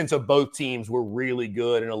title in the sense of both teams were really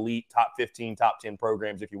good and elite top 15, top 10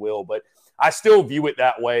 programs, if you will. But I still view it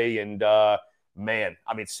that way. And, man,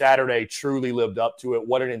 I mean, Saturday truly lived up to it.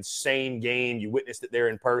 What an insane game. You witnessed it there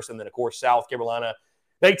in person. Then, of course, South Carolina,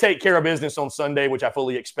 they take care of business on Sunday, which I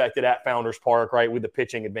fully expected at Founders Park, right, with the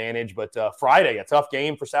pitching advantage. But Friday, a tough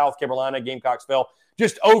game for South Carolina. Gamecocks fell.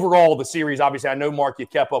 Just overall, the series, obviously, I know, Mark, you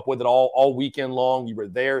kept up with it all weekend long. You were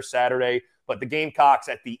there Saturday. But the Gamecocks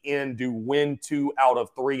at the end do win 2 out of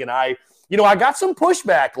 3. And I got some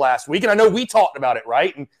pushback last week. And I know we talked about it,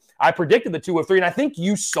 right? And I predicted the 2 of 3. And I think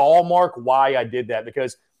you saw, Mark, why I did that.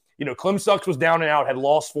 Because, you know, Clem Sucks was down and out, had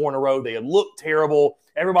lost 4 in a row. They had looked terrible.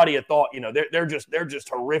 Everybody had thought, you know, they're just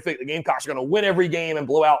horrific. The Gamecocks are going to win every game in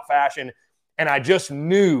blowout fashion. And I just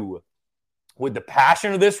knew with the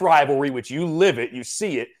passion of this rivalry, which you live it, you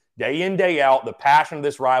see it day in, day out, the passion of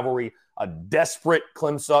this rivalry, a desperate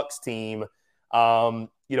Clem Sucks team.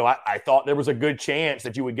 You know, I thought there was a good chance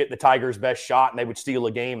that you would get the Tigers' best shot and they would steal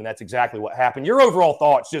a game, and that's exactly what happened. Your overall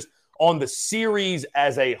thoughts just on the series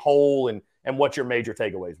as a whole and what your major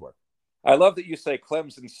takeaways were. I love that you say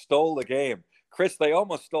Clemson stole the game. Chris, they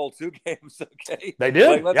almost stole 2 games, okay? They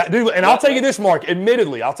did. Like, yeah, dude, and I'll tell you this, Mark,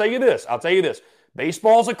 admittedly, I'll tell you this.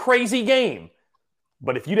 Baseball's a crazy game.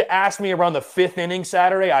 But if you'd asked me around the 5th inning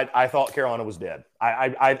Saturday, I thought Carolina was dead.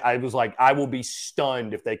 I was like, I will be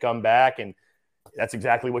stunned if they come back. And that's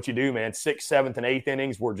exactly what you do, man. 6th, 7th, and 8th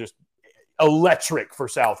innings were just electric for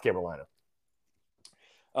South Carolina.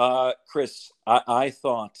 Chris, I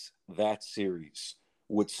thought that series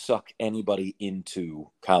would suck anybody into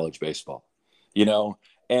college baseball, you know?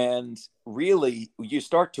 And really, you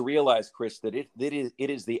start to realize, Chris, that it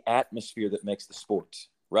is the atmosphere that makes the sport,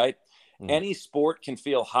 right? Any sport can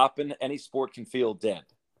feel hopping. Any sport can feel dead,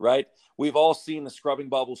 right? We've all seen the Scrubbing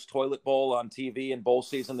Bubbles toilet bowl on TV in bowl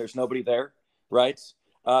season. There's nobody there, right?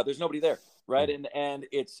 There's nobody there, right? And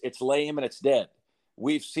it's lame and it's dead.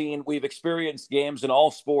 We've experienced games in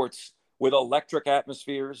all sports with electric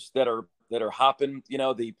atmospheres that are hopping. You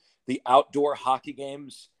know, the outdoor hockey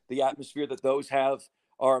games, the atmosphere that those have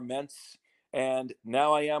are immense. And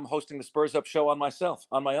now I am hosting the Spurs Up show on my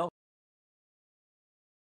own.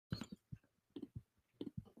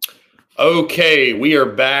 Okay, we are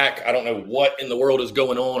back. I don't know what in the world is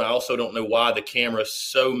going on. I also don't know why the camera's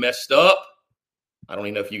so messed up. I don't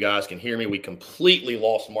even know if you guys can hear me. We completely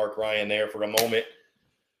lost Mark Ryan there for a moment.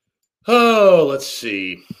 Oh, let's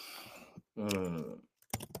see. Damn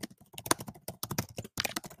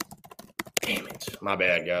it. My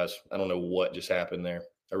bad, guys. I don't know what just happened there.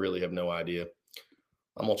 I really have no idea.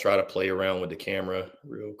 I'm going to try to play around with the camera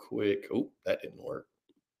real quick. Oh, that didn't work.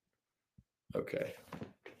 Okay.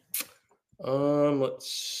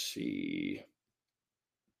 Let's see.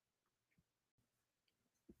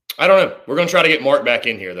 I don't know. We're going to try to get Mark back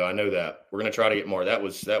in here, though. I know that. We're going to try to get Mark. That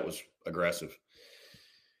was aggressive.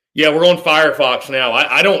 Yeah, we're on Firefox now.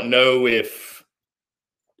 I don't know if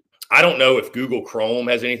Google Chrome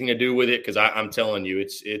has anything to do with it, because I'm telling you,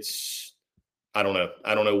 it's I don't know.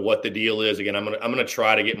 I don't know what the deal is. Again, I'm gonna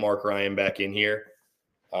try to get Mark Ryan back in here.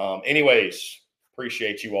 Anyways,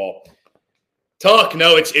 appreciate you all. Tuck,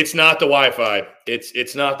 no, it's not the Wi-Fi.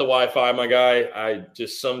 It's not the Wi-Fi, my guy. I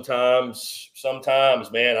just sometimes,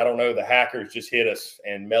 man, I don't know. The hackers just hit us,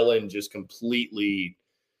 and Melon just completely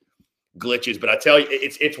glitches. But I tell you,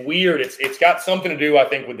 it's weird. It's got something to do, I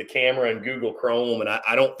think, with the camera and Google Chrome. And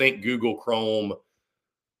I don't think Google Chrome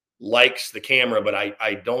likes the camera, but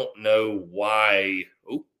I don't know why.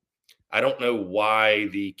 I don't know why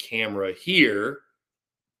the camera here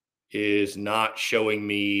is not showing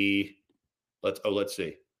me. Let's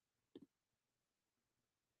see.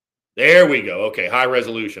 There we go. Okay, high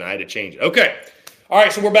resolution. I had to change it. Okay. All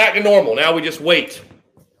right, so we're back to normal. Now we just wait.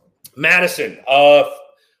 Madison,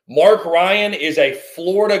 Mark Ryan is a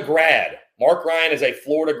Florida grad. Mark Ryan is a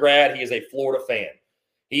Florida grad. He is a Florida fan.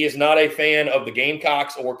 He is not a fan of the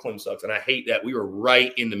Gamecocks or Clemson, and I hate that. We were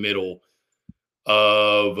right in the middle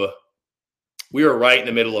of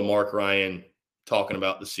Mark Ryan talking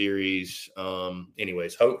about the series.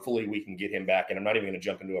 Anyways, hopefully we can get him back, and I'm not even going to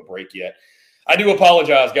jump into a break yet. I do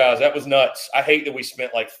apologize, guys. That was nuts. I hate that we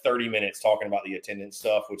spent like 30 minutes talking about the attendance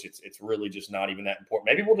stuff, which it's really just not even that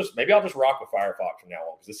important. Maybe I'll just rock with Firefox from now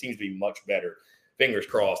on because this seems to be much better. Fingers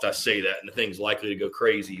crossed. I say that, and the thing's likely to go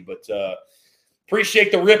crazy. But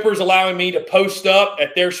appreciate the Rippers allowing me to post up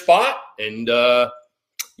at their spot. And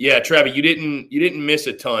yeah, Travis, you didn't miss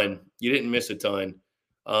a ton.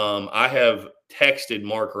 I have texted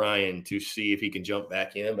Mark Ryan to see if he can jump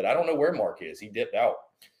back in, but I don't know where Mark is. He dipped out.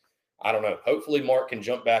 I don't know. Hopefully Mark can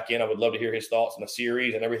jump back in. I would love to hear his thoughts on the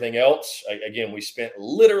series and everything else. Again, we spent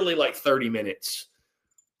literally like 30 minutes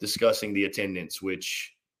discussing the attendance,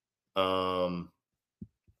 which, yeah,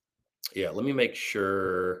 let me make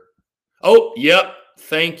sure. Oh, yep.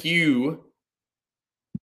 Thank you.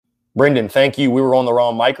 Brendan, thank you. We were on the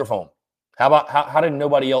wrong microphone. How did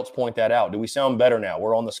nobody else point that out? Do we sound better now?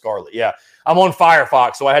 We're on the Scarlet. Yeah, I'm on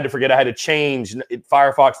Firefox, so I had to change.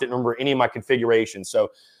 Firefox didn't remember any of my configurations. So,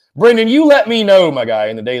 Brendan, you let me know, my guy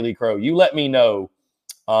in the Daily Crow. You let me know.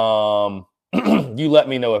 You let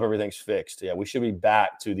me know if everything's fixed. Yeah, we should be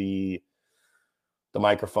back to the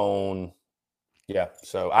microphone. Yeah,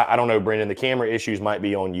 so I don't know, Brendan. The camera issues might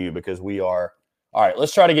be on you because we are. All right,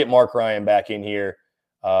 let's try to get Mark Ryan back in here.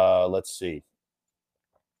 Let's see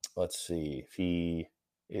if he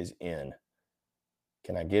is in.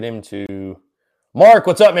 Can I get him to Mark?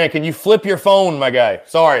 What's up, man? Can you flip your phone, my guy?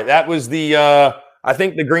 Sorry, that was the. I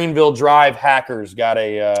think the Greenville Drive hackers got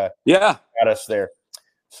us there.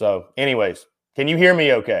 So, anyways, can you hear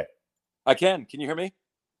me? Okay, I can. Can you hear me?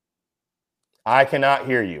 I cannot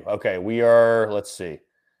hear you. Okay, we are. Let's see.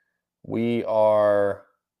 We are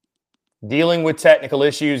dealing with technical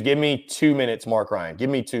issues. Give me 2 minutes, Mark Ryan.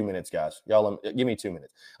 Give me 2 minutes, guys. Y'all, give me 2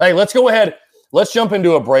 minutes. Hey, let's go ahead. Let's jump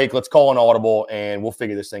into a break. Let's call an audible, and we'll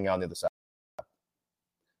figure this thing out on the other side.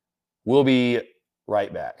 We'll be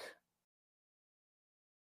right back.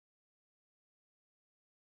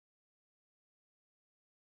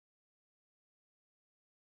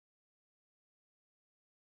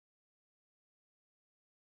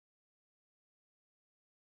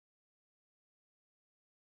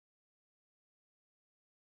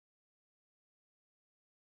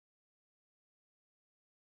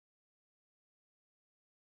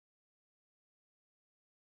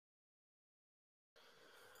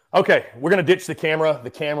 Okay, we're going to ditch the camera. The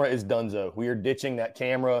camera is donezo. We are ditching that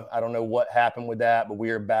camera. I don't know what happened with that, but we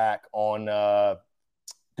are back on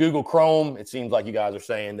Google Chrome. It seems like you guys are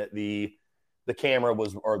saying that the camera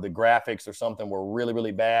or the graphics or something were really,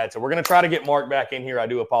 really bad. So we're going to try to get Mark back in here. I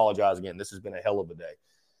do apologize again. This has been a hell of a day.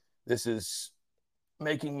 This is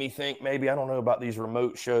making me think maybe, I don't know about these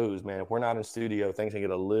remote shows, man. If we're not in studio, things can get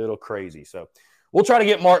a little crazy. So we'll try to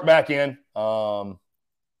get Mark back in.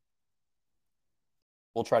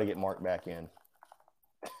 We'll try to get Mark back in.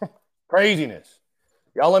 Craziness.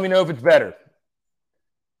 Y'all let me know if it's better.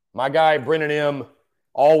 My guy, Brendan M.,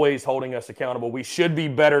 always holding us accountable. We should be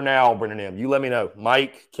better now, Brendan M. You let me know.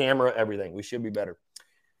 Mic, camera, everything. We should be better.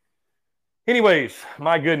 Anyways,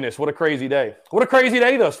 my goodness, what a crazy day. What a crazy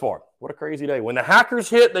day thus far. What a crazy day. When the hackers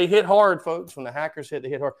hit, they hit hard, folks. When the hackers hit, they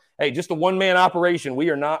hit hard. Hey, just a one-man operation. We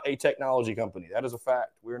are not a technology company. That is a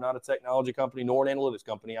fact. We are not a technology company nor an analytics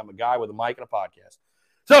company. I'm a guy with a mic and a podcast.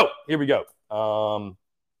 So here we go.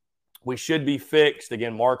 We should be fixed.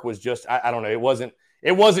 Again, Mark was just, I don't know. It wasn't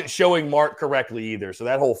showing Mark correctly either. So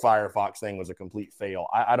that whole Firefox thing was a complete fail.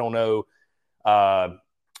 I don't know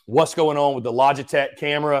what's going on with the Logitech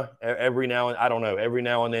camera. Every now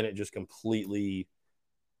and then it just completely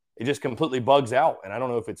bugs out. And I don't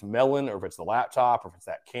know if it's Melon or if it's the laptop or if it's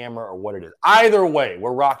that camera or what it is. Either way,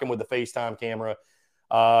 we're rocking with the FaceTime camera.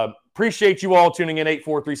 Appreciate you all tuning in.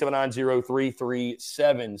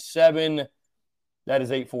 843-790-3377. That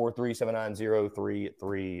is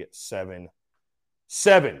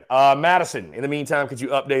 843-790-3377. Madison, in the meantime, could you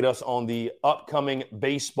update us on the upcoming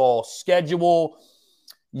baseball schedule?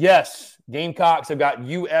 Yes, Gamecocks have got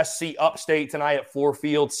USC Upstate tonight at Fluor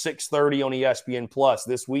Field, 6:30 on ESPN+.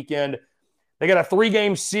 This weekend, they got a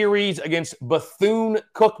 3-game series against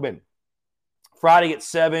Bethune-Cookman. Friday at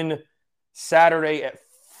 7, Saturday at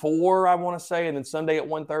 4, I want to say, and then Sunday at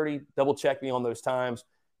 1:30. Double check me on those times.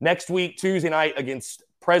 Next week, Tuesday night against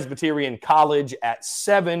Presbyterian College at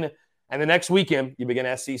 7. And the next weekend, you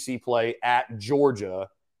begin SEC play at Georgia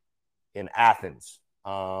in Athens.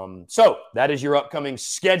 So that is your upcoming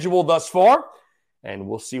schedule thus far, and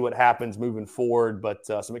we'll see what happens moving forward. But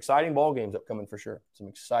some exciting ball games upcoming for sure. Some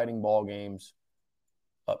exciting ball games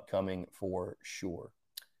upcoming for sure.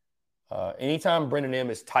 Anytime Brendan M.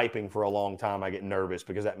 is typing for a long time, I get nervous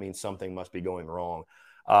because that means something must be going wrong.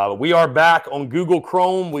 We are back on Google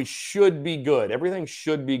Chrome. We should be good. Everything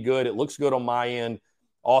should be good. It looks good on my end.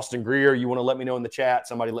 Austin Greer, you want to let me know in the chat?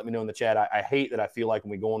 Somebody let me know in the chat. I hate that I feel like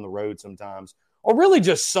when we go on the road sometimes, or really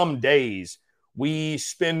just some days, we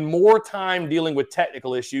spend more time dealing with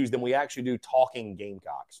technical issues than we actually do talking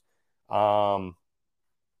Gamecocks.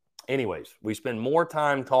 Anyways, we spend more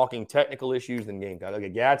time talking technical issues than Gamecocks. Okay,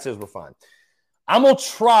 Gad says we're fine. I'm going to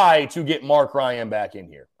try to get Mark Ryan back in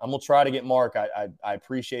here. I'm going to try to get Mark. I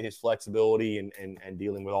appreciate his flexibility and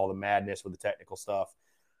dealing with all the madness with the technical stuff.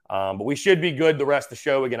 But we should be good the rest of the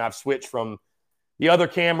show. Again, I've switched from the other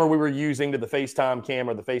camera we were using to the FaceTime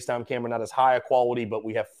camera. The FaceTime camera, not as high a quality, but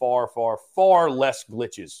we have far, far, far less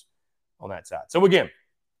glitches on that side. So, again,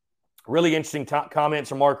 really interesting comments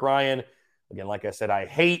from Mark Ryan. Again, like I said, I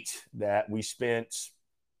hate that we spent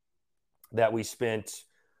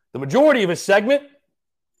the majority of his segment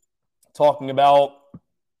talking about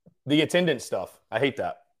the attendance stuff. I hate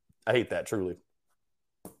that. I hate that, truly.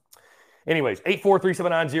 Anyways,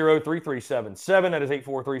 843-790-3377. That is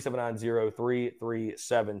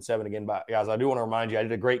 843-790-3377. Again, guys, I do want to remind you, I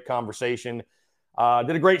did a great conversation.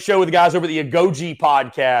 Did a great show with the guys over at the Agoji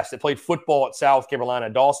podcast that played football at South Carolina.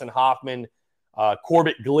 Dawson Hoffman,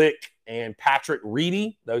 Corbett Glick, and Patrick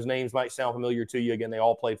Reedy. Those names might sound familiar to you. Again, they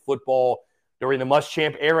all played football during the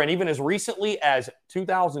Muschamp era and even as recently as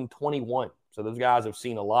 2021. So those guys have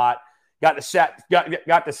seen a lot. Got to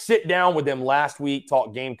sit down with them last week,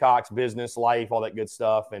 talk Gamecocks, business, life, all that good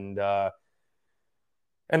stuff. And the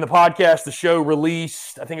podcast, the show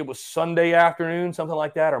released, I think it was Sunday afternoon, something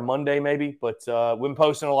like that, or Monday maybe. But we've been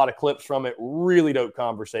posting a lot of clips from it. Really dope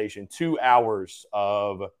conversation. 2 hours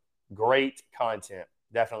of great content.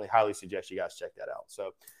 Definitely highly suggest you guys check that out.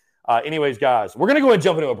 So anyways, guys, we're going to go ahead and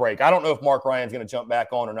jump into a break. I don't know if Mark Ryan's going to jump back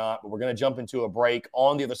on or not, but we're going to jump into a break.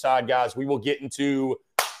 On the other side, guys, we will get into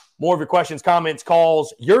more of your questions, comments,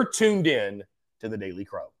 calls. You're tuned in to the Daily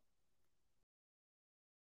Crow.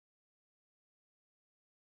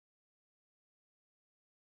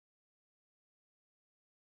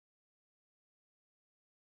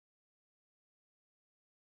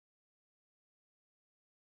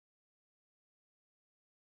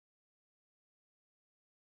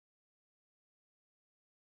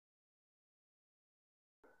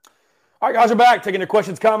 All right, guys, we're back. Taking your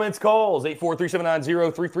questions, comments, calls.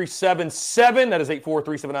 843-790-3377. That is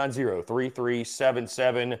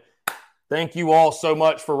 843-790-3377. Thank you all so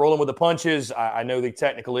much for rolling with the punches. I know the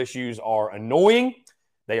technical issues are annoying.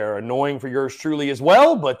 They are annoying for yours truly as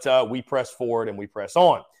well, but we press forward and we press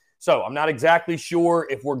on. So I'm not exactly sure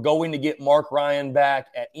if we're going to get Mark Ryan back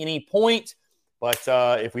at any point, but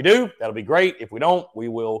if we do, that'll be great. If we don't, we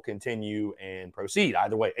will continue and proceed.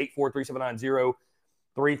 Either way, 843-790-3377.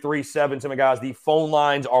 Guys, the phone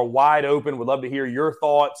lines are wide open. Would love to hear your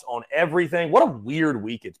thoughts on everything. What a weird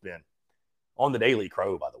week it's been on the Daily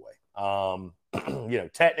Crow, by the way.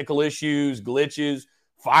 Technical issues, glitches,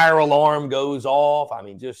 fire alarm goes off. I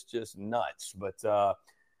mean, just nuts. But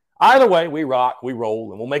either way, we rock, we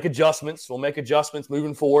roll, and we'll make adjustments. We'll make adjustments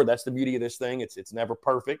moving forward. That's the beauty of this thing. It's never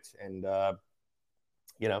perfect, and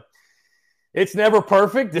it's never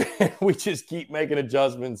perfect. We just keep making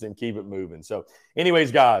adjustments and keep it moving. So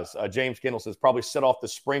anyways, guys, James Kendall says probably set off the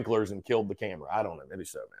sprinklers and killed the camera. I don't know. Maybe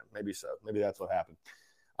so, man. Maybe so. Maybe that's what happened.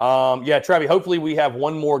 Trevi, hopefully we have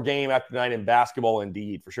one more game after tonight in basketball,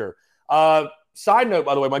 indeed, for sure. Side note,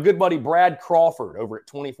 by the way, my good buddy Brad Crawford over at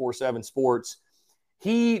 24/7 Sports,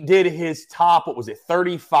 he did his top,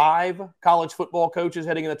 35 college football coaches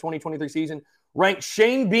heading into the 2023 season, ranked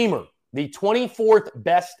Shane Beamer the 24th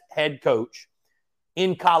best head coach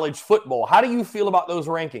in college football. How do you feel about those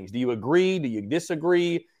rankings? Do you agree? Do you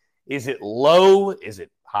disagree? Is it low? Is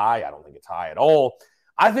it high? I don't think it's high at all.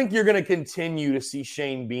 I think you're going to continue to see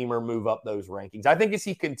Shane Beamer move up those rankings. I think as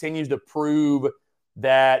he continues to prove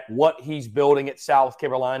that what he's building at South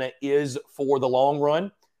Carolina is for the long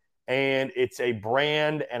run, and it's a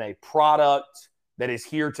brand and a product that is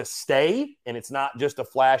here to stay, and it's not just a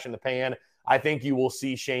flash in the pan, I think you will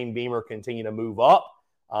see Shane Beamer continue to move up.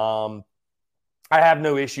 I have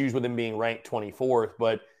no issues with him being ranked 24th,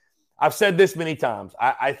 but I've said this many times.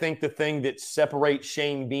 I think the thing that separates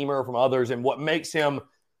Shane Beamer from others and what makes him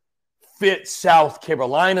fits South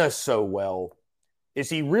Carolina so well is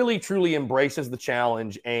he really truly embraces the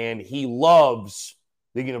challenge, and he loves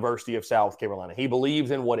the University of South Carolina. He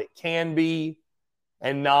believes in what it can be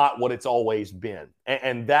and not what it's always been.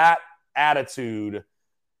 And that attitude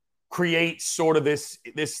creates sort of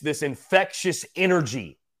this infectious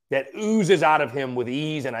energy that oozes out of him with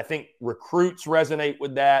ease. And I think recruits resonate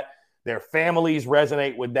with that. Their families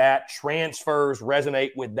resonate with that. Transfers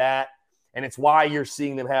resonate with that. And it's why you're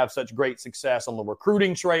seeing them have such great success on the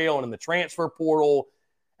recruiting trail and in the transfer portal.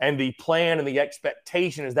 And the plan and the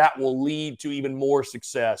expectation is that will lead to even more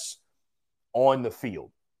success on the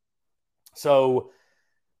field. So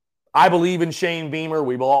I believe in Shane Beamer.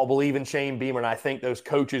 We all believe in Shane Beamer. And I think those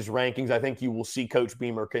coaches' rankings, I think you will see Coach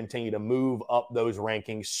Beamer continue to move up those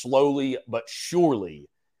rankings slowly but surely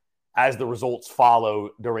as the results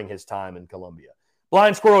follow during his time in Columbia.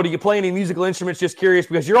 Blind Squirrel, do you play any musical instruments? Just curious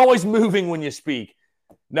because you're always moving when you speak.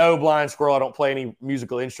 No, Blind Squirrel, I don't play any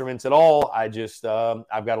musical instruments at all. I just,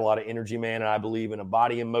 I've got a lot of energy, man, and I believe in a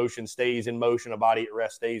body in motion stays in motion, a body at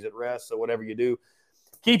rest stays at rest. So whatever you do,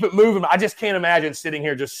 keep it moving. I just can't imagine sitting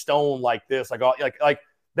here just stone like this. Like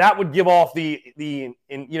that would give off it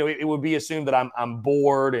would be assumed that I'm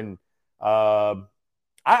bored and I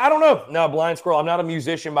don't know. No, Blind Squirrel, I'm not a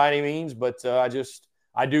musician by any means, but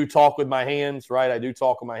I do talk with my hands, right? I do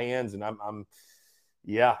talk with my hands, and I'm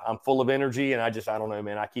full of energy, and I don't know,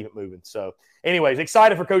 man. I keep it moving. So, anyways,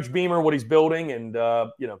 excited for Coach Beamer, what he's building, and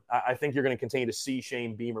I think you're going to continue to see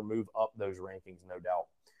Shane Beamer move up those rankings, no doubt.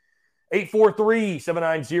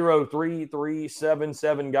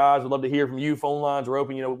 843-790-3377, guys. I'd love to hear from you. Phone lines are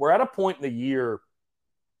open. We're at a point in the year.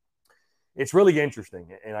 It's really interesting,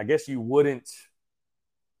 and I guess you wouldn't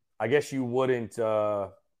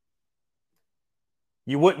know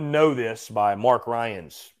this by Mark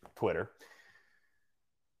Ryan's Twitter.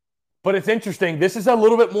 But it's interesting. This is a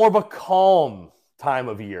little bit more of a calm time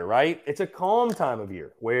of year, right? It's a calm time of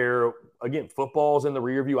year where, again, football's in the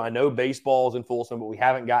rear view. I know baseball's in full swing, but we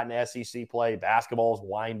haven't gotten SEC play. Basketball's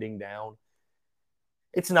winding down.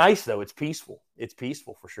 It's nice, though. It's peaceful. It's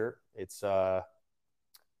peaceful for sure. It's, and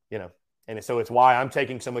so it's why I'm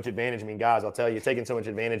taking so much advantage. I mean, guys, I'll tell you, taking so much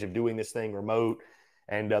advantage of doing this thing remote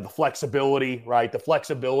and the flexibility, right? The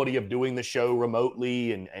flexibility of doing the show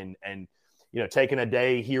remotely and taking a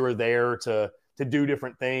day here or there to do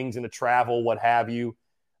different things and to travel, what have you.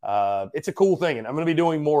 It's a cool thing, and I'm going to be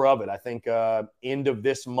doing more of it. I think end of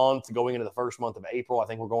this month, going into the first month of April, I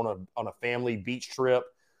think we're going on a family beach trip.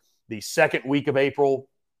 The second week of April,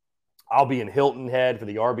 I'll be in Hilton Head for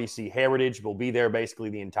the RBC Heritage. We'll be there basically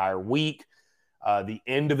the entire week. The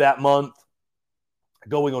end of that month,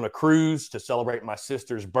 going on a cruise to celebrate my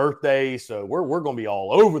sister's birthday. So we're going to be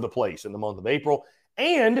all over the place in the month of April.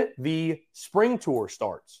 And the spring tour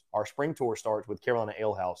starts. Our spring tour starts with Carolina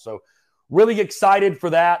Ale House. So really excited for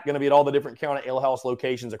that. Going to be at all the different Carolina Ale House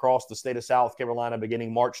locations across the state of South Carolina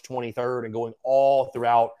beginning March 23rd and going all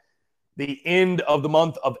throughout the end of the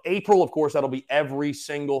month of April. Of course, that'll be every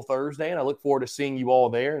single Thursday. And I look forward to seeing you all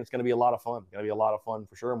there. And it's going to be a lot of fun. It's going to be a lot of fun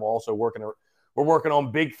for sure. And we're also working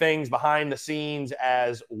on big things behind the scenes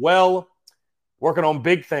as well. Working on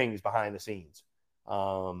big things behind the scenes.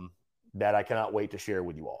 That I cannot wait to share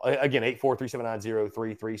with you all. Again,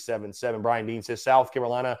 843-790-3377. Brian Dean says South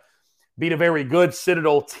Carolina beat a very good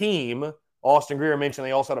Citadel team. Austin Greer mentioned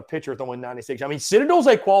they also had a pitcher throwing 96. I mean, Citadel's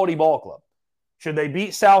a quality ball club. Should they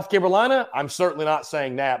beat South Carolina? I'm certainly not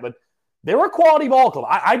saying that, but they're a quality ball club.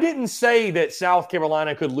 I didn't say that South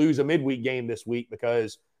Carolina could lose a midweek game this week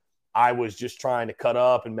because I was just trying to cut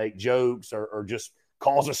up and make jokes or just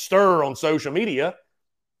cause a stir on social media.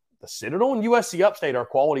 The Citadel and USC Upstate are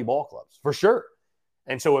quality ball clubs, for sure.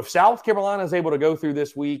 And so if South Carolina is able to go through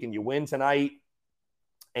this week and you win tonight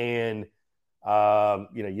and,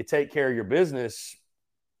 you take care of your business,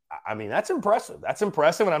 I mean, that's impressive. That's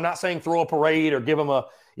impressive. And I'm not saying throw a parade or give them a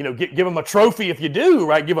trophy if you do,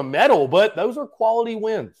 right? Give a medal, but those are quality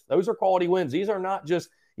wins. Those are quality wins. These are not just,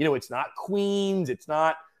 it's not Queens. It's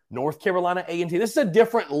not North Carolina A&T. This is a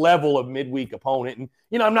different level of midweek opponent. And,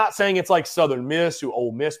 I'm not saying it's like Southern Miss, who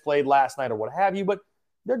Ole Miss played last night or what have you, but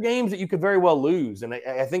they're games that you could very well lose. And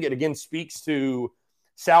I think it, again, speaks to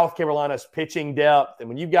South Carolina's pitching depth. And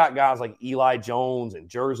when you've got guys like Eli Jones and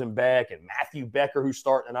Jerzen Beck and Matthew Becker who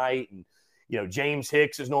start tonight, and, James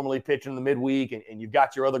Hicks is normally pitching in the midweek, and you've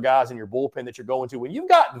got your other guys in your bullpen that you're going to. When you've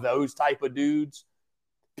got those type of dudes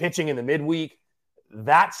pitching in the midweek,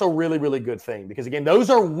 that's a really, really good thing because, again, those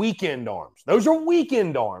are weekend arms. Those are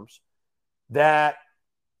weekend arms that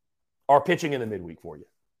are pitching in the midweek for you.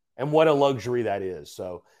 And what a luxury that is.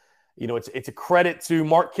 So it's a credit to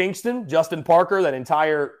Mark Kingston, Justin Parker, that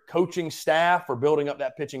entire coaching staff for building up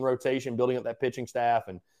that pitching rotation, building up that pitching staff.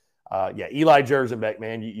 And, Eli Jerzenbeck,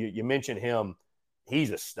 man, you mentioned him.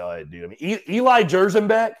 He's a stud, dude. I mean, Eli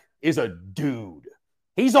Jerzenbeck is a dude.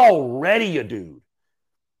 He's already a dude.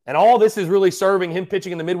 And all this is really serving him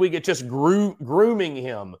pitching in the midweek. It's just grooming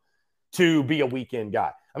him to be a weekend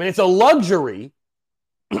guy. I mean, it's a luxury.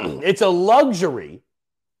 It's a luxury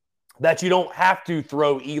that you don't have to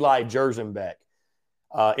throw Eli Jerzenbeck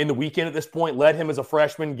in the weekend at this point. Let him as a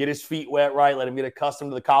freshman get his feet wet, right? Let him get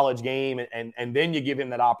accustomed to the college game, and then you give him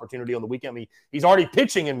that opportunity on the weekend. I mean, he's already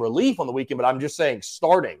pitching in relief on the weekend, but I'm just saying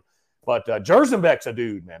starting. But Jerzenbeck's a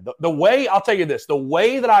dude, man. The way, I'll tell you this, the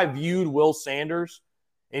way that I viewed Will Sanders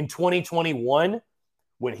in 2021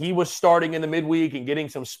 when he was starting in the midweek and getting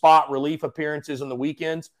some spot relief appearances on the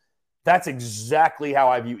weekends, that's exactly how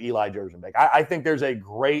I view Eli Jerzenbeck. I think there's a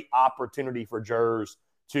great opportunity for Jers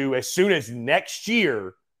to, as soon as next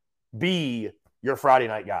year, be your Friday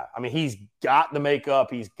night guy. I mean, he's got the makeup.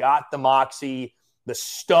 He's got the moxie. The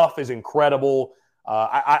stuff is incredible.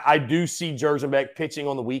 I do see Jerzenbeck pitching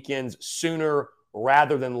on the weekends sooner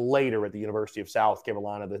rather than later at the University of South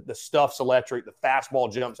Carolina. The stuff's electric. The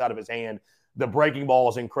fastball jumps out of his hand. The breaking ball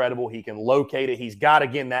is incredible. He can locate it. He's got,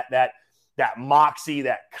 again, that moxie,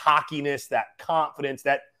 that cockiness, that confidence,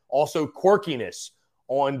 that also quirkiness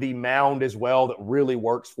on the mound as well that really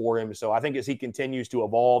works for him. So I think as he continues to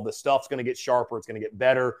evolve, the stuff's going to get sharper. It's going to get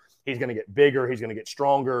better. He's going to get bigger. He's going to get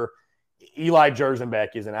stronger. Eli Jerzenbeck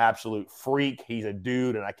is an absolute freak. He's a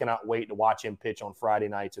dude, and I cannot wait to watch him pitch on Friday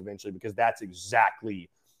nights eventually because that's exactly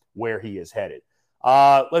where he is headed.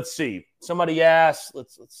 Let's see. Somebody asked,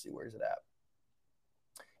 let's see, where's it at?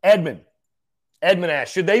 Edmund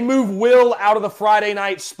asked, should they move Will out of the Friday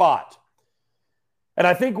night spot? And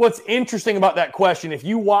I think what's interesting about that question, if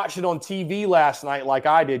you watched it on TV last night like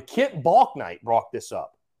I did, Kit Balknight brought this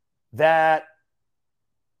up, that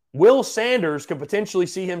Will Sanders could potentially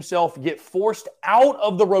see himself get forced out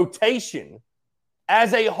of the rotation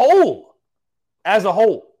as a whole.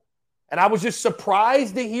 And I was just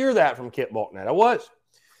surprised to hear that from Kit Balknight.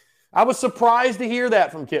 I was surprised to hear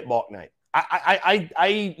that from Kit Balknight.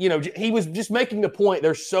 He was just making the point.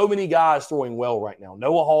 There's so many guys throwing well right now.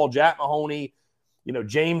 Noah Hall, Jack Mahoney,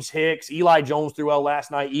 James Hicks, Eli Jones threw well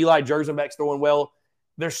last night. Eli Jerzenbeck's throwing well.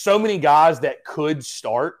 There's so many guys that could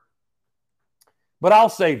start. But I'll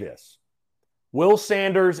say this. Will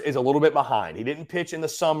Sanders is a little bit behind. He didn't pitch in the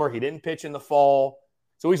summer. He didn't pitch in the fall.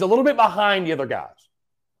 So he's a little bit behind the other guys.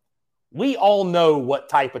 We all know what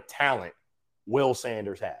type of talent Will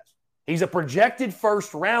Sanders has. He's a projected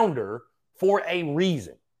first rounder for a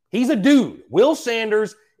reason. He's a dude. Will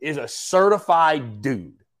Sanders is a certified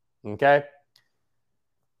dude. Okay?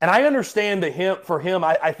 And I understand that for him,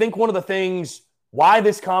 I think one of the things why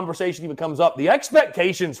this conversation even comes up, the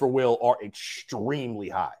expectations for Will are extremely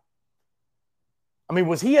high. I mean,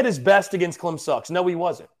 was he at his best against Clem Sucks? No, he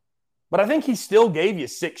wasn't. But I think he still gave you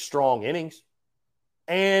 6 strong innings.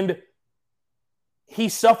 And he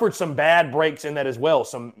suffered some bad breaks in that as well,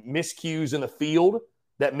 some miscues in the field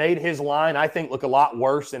that made his line, I think, look a lot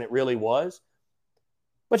worse than it really was.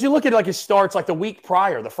 But you look at his starts like the week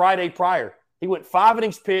prior, the Friday prior, he went 5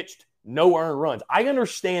 innings pitched, no earned runs. I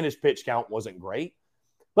understand his pitch count wasn't great,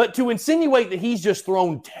 but to insinuate that he's just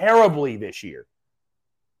thrown terribly this year,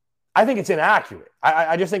 I think it's inaccurate.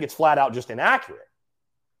 I just think it's flat out just inaccurate.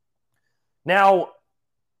 Now,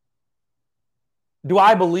 do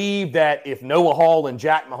I believe that if Noah Hall and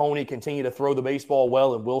Jack Mahoney continue to throw the baseball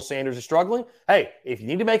well and Will Sanders is struggling, hey, if you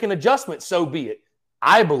need to make an adjustment, so be it.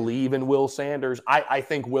 I believe in Will Sanders. I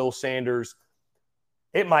think Will Sanders,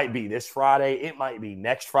 it might be this Friday. It might be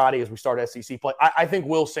next Friday as we start SEC play. I think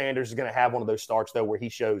Will Sanders is going to have one of those starts, though, where he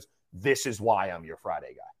shows, this is why I'm your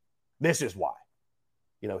Friday guy. This is why.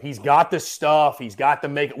 He's got the stuff. He's got the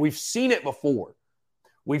makeup. We've seen it before.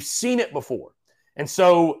 And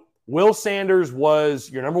so Will Sanders was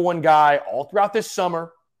your number one guy all throughout this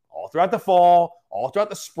summer, all throughout the fall, all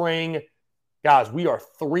throughout the spring. Guys, we are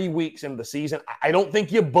 3 weeks into the season. I don't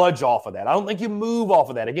think you budge off of that. I don't think you move off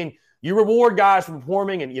of that. Again, you reward guys for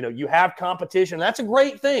performing and, you have competition. That's a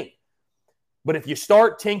great thing. But if you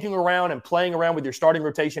start tinkering around and playing around with your starting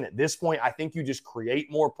rotation at this point, I think you just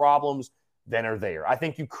create more problems than are there. I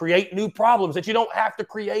think you create new problems that you don't have to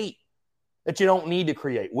create, that you don't need to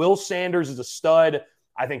create. Will Sanders is a stud.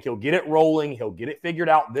 I think he'll get it rolling. He'll get it figured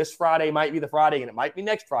out. This Friday might be the Friday, and it might be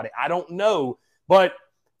next Friday. I don't know. But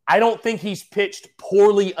I don't think he's pitched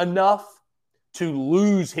poorly enough to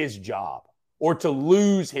lose his job or to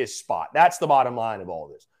lose his spot. That's the bottom line of all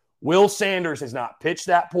this. Will Sanders has not pitched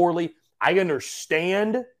that poorly. I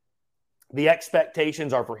understand The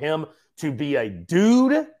expectations are for him to be a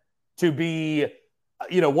dude, to be,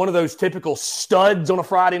 one of those typical studs on a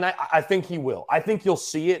Friday night. I think he will. I think you'll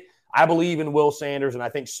see it. I believe in Will Sanders, and I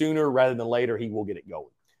think sooner rather than later he will get it going.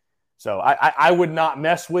 So I would not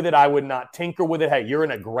mess with it. I would not tinker with it. Hey, you're in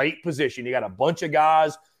a great position. You got a bunch of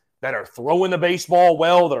guys that are throwing the baseball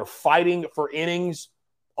well, that are fighting for innings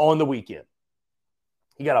on the weekend.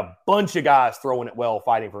 You got a bunch of guys throwing it well,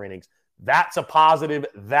 fighting for innings. That's a positive.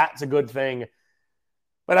 That's a good thing.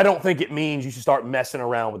 But I don't think it means you should start messing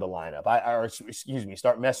around with the lineup.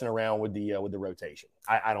 Start messing around with the rotation.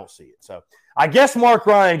 I don't see it. So I guess Mark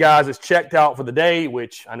Ryan, guys, is checked out for the day,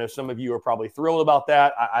 which I know some of you are probably thrilled about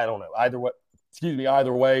that. I don't know.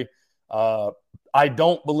 Either way, I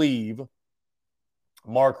don't believe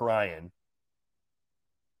Mark Ryan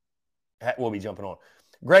will be jumping on.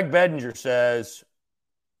 Greg Bedinger says,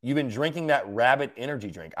 you've been drinking that Rabbit energy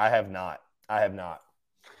drink. I have not. I have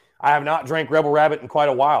not drank Rebel Rabbit in quite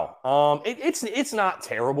a while. It's not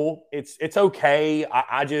terrible. It's okay.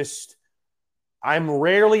 I'm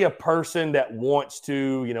rarely a person that wants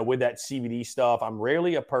to, with that CBD stuff, I'm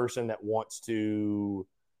rarely a person that wants to,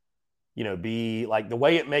 be like, the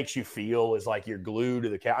way it makes you feel is like you're glued to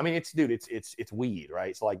the couch. I mean, it's weed,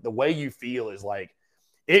 right? So like the way you feel is like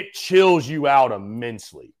it chills you out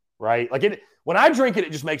immensely, right? Like when I drink it,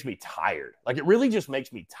 it just makes me tired. Like it really just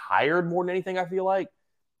makes me tired more than anything, I feel like.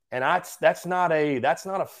 And that's not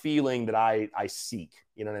a feeling that I seek.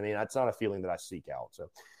 You know what I mean? That's not a feeling that I seek out. So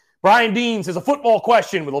Brian Dean says, a football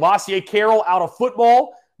question. With Lovasea Carroll out of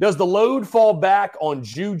football, does the load fall back on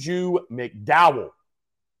Juju McDowell?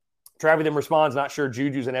 Travis then responds, not sure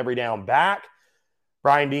Juju's an every down back.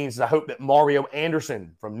 Brian Dean says, I hope that Mario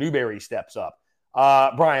Anderson from Newberry steps up.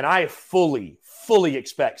 Brian, I fully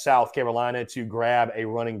expect South Carolina to grab a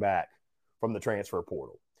running back from the transfer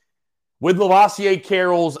portal. With Lovasea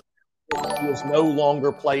Carroll's he is no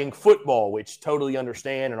longer playing football, which totally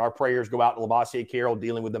understand, and our prayers go out to Lovasea Carroll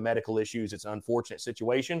dealing with the medical issues. It's an unfortunate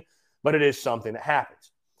situation, but it is something that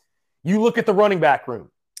happens. You look at the running back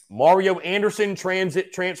room. Mario Anderson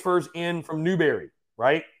transfers in from Newberry,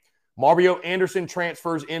 right? Mario Anderson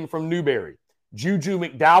transfers in from Newberry. Juju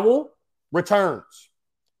McDowell returns.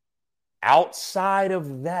 Outside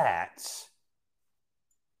of that,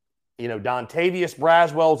 Dontavius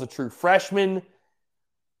Braswell is a true freshman.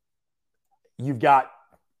 You've got,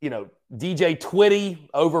 DJ Twitty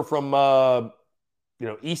over from,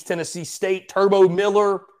 East Tennessee State, Turbo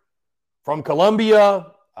Miller from Columbia,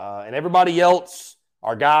 and everybody else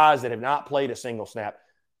are guys that have not played a single snap.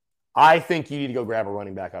 I think you need to go grab a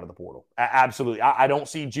running back out of the portal. Absolutely. I don't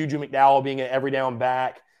see Juju McDowell being an every down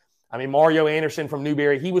back. I mean, Mario Anderson from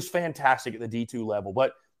Newberry, he was fantastic at the D2 level,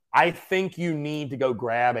 but I think you need to go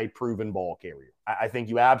grab a proven ball carrier. I think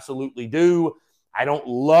you absolutely do. I don't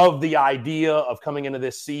love the idea of coming into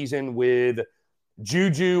this season with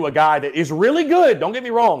Juju, a guy that is really good. Don't get me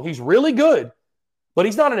wrong. He's really good, but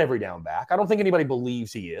he's not an every down back. I don't think anybody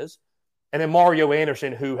believes he is. And then Mario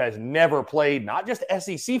Anderson, who has never played, not just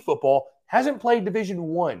SEC football, hasn't played Division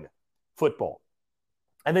I football.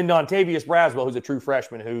 And then Dontavius Braswell, who's a true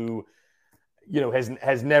freshman who,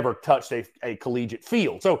 has never touched a collegiate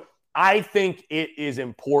field. So I think it is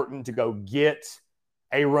important to go get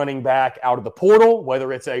a running back out of the portal,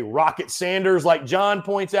 whether it's a Rocket Sanders like John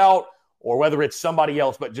points out, or whether it's somebody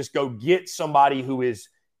else, but just go get somebody who is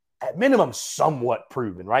at minimum somewhat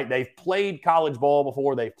proven, right? They've played college ball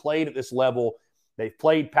before. They've played at this level. They've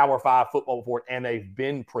played Power 5 football before, and they've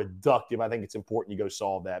been productive. I think it's important you go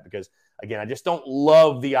solve that because, again, I just don't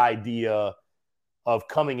love the idea of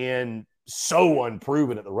coming in so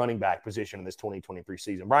unproven at the running back position in this 2023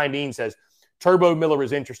 season. Brian Dean says, Turbo Miller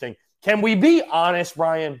is interesting. Can we be honest,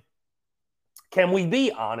 Brian? Can we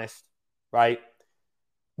be honest, right?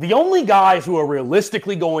 The only guys who are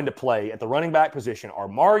realistically going to play at the running back position are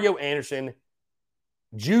Mario Anderson,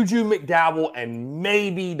 Juju McDowell, and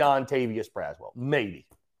maybe Dontavius Braswell. Maybe.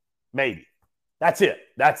 That's it.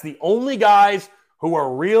 That's the only guys who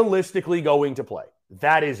are realistically going to play.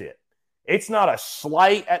 That is it. It's not a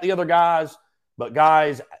slight at the other guys, but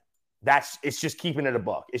guys, it's just keeping it a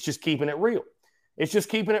buck. It's just keeping it real.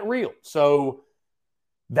 So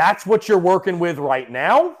that's what you're working with right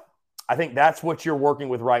now. I think that's what you're working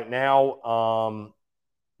with right now.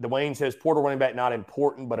 Dwayne says portal running back not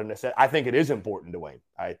important, but a necessity. I think it is important, Dwayne.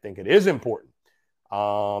 I think it is important.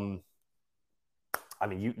 I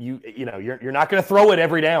mean, you're not going to throw it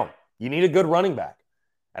every down. You need a good running back.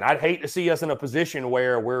 And I'd hate to see us in a position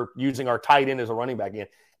where we're using our tight end as a running back again.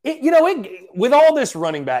 With all this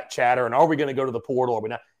running back chatter and are we going to go to the portal or are we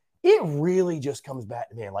not, it really just comes back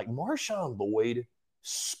to, man, like Marshawn Lloyd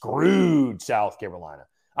screwed South Carolina.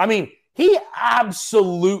 I mean, He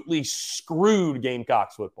absolutely screwed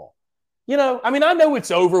Gamecocks football. You know, I mean, I know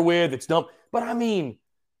it's over with, it's done, but I mean,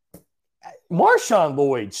 Marshawn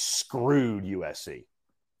Lloyd screwed USC.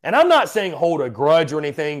 And I'm not saying hold a grudge or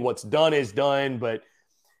anything. What's done is done, but,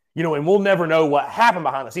 you know, and we'll never know what happened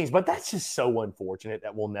behind the scenes. But that's just so unfortunate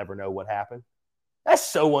that we'll never know what happened. That's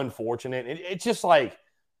so unfortunate. It's just like,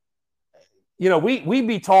 you know, we'd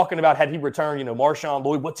be talking about had he returned, you know, Marshawn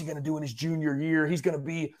Lloyd, what's he going to do in his junior year? He's going to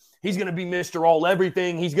be Mr. All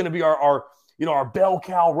Everything. He's going to be our bell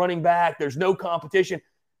cow running back. There's no competition.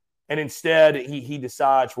 And instead, he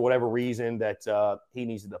decides for whatever reason that he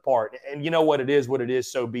needs to depart. And you know what it is,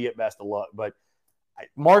 so be it, best of luck. But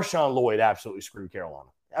Marshawn Lloyd absolutely screwed Carolina.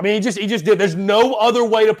 I mean, he just did. There's no other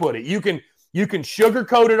way to put it. You can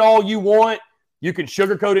sugarcoat it all you want. You can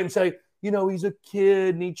sugarcoat it and say, you know, he's a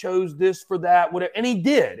kid and he chose this for that, whatever. And he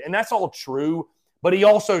did. And that's all true. But he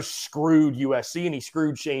also screwed USC and he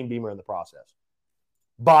screwed Shane Beamer in the process.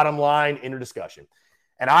 Bottom line, end of discussion.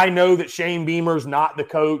 And I know that Shane Beamer's not the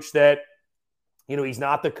coach that, you know, he's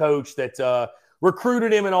not the coach that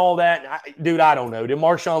recruited him and all that. Dude, I don't know. Did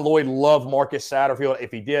Marshawn Lloyd love Marcus Satterfield?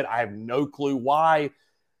 If he did, I have no clue why.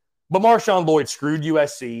 But Marshawn Lloyd screwed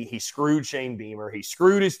USC. He screwed Shane Beamer. He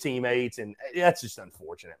screwed his teammates. And that's just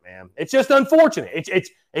unfortunate, man. It's just unfortunate.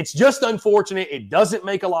 It's just unfortunate. It doesn't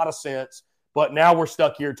make a lot of sense. But now we're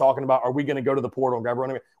stuck here talking about, are we going to go to the portal and grab a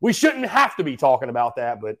running back? We shouldn't have to be talking about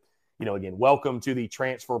that. But, you know, again, welcome to the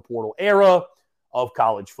transfer portal era of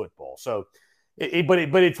college football. So, but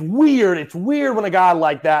it's weird. It's weird when a guy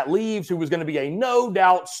like that leaves who was going to be a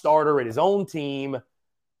no-doubt starter at his own team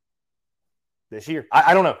this year.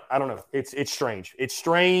 I don't know. It's strange. It's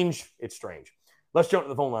strange. Let's jump to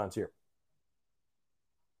the phone lines here.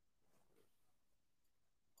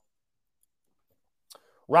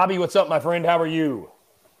 Robbie, what's up, my friend? How are you?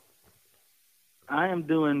 I am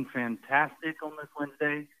doing fantastic on this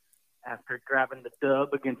Wednesday after grabbing the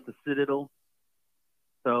dub against the Citadel.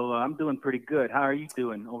 So I'm doing pretty good. How are you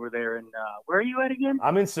doing over there? And where are you at again?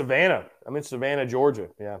 I'm in Savannah. Georgia.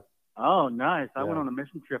 Yeah. Oh, nice. I went on a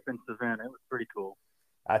mission trip in Savannah. It was pretty cool.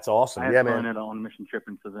 That's awesome. I had fun on a mission trip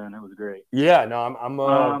in Savannah. It was great. Yeah, no,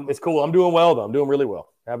 I'm it's cool. I'm doing well though. I'm doing really well.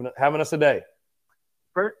 Having us a day.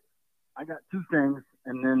 First, I got two things,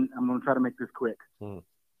 and then I'm going to try to make this quick.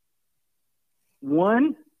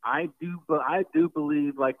 One, I do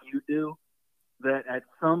believe, like you do, that at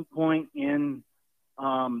some point in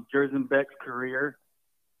Jerzenbeck's career,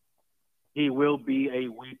 he will be a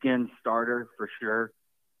weekend starter for sure.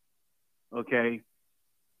 Okay.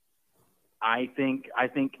 I think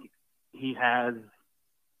he has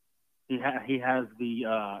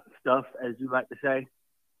the stuff, as you like to say.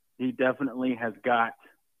 He definitely has got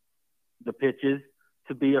the pitches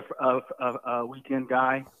to be a weekend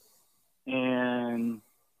guy, and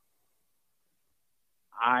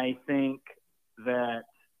I think that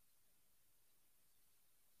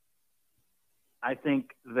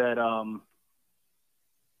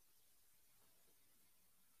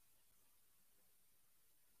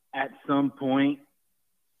at some point,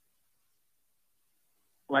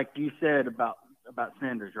 like you said about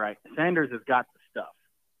Sanders, right? Sanders has got the stuff,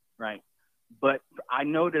 right? But I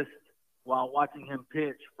noticed while watching him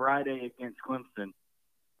pitch Friday against Clemson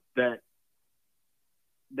that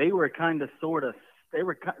they were kind of sort of they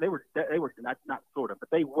were not sort of, but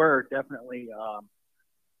they were definitely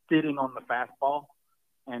sitting on the fastball,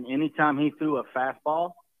 and anytime he threw a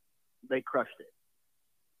fastball, they crushed it.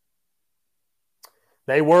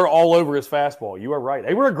 They were all over his fastball. You are right.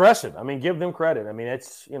 They were aggressive. I mean, give them credit. I mean,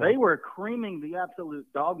 it's, you know. They were creaming the absolute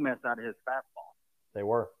dog mess out of his fastball. They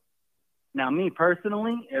were. Now, me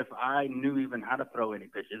personally, if I knew even how to throw any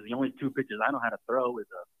pitches, the only two pitches I know how to throw is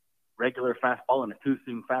a regular fastball and a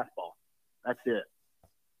two-seam fastball. That's it.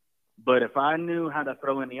 But if I knew how to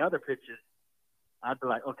throw any other pitches, I'd be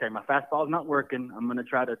like, okay, my fastball's not working. I'm going to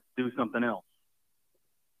try to do something else.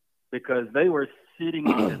 Because they were sitting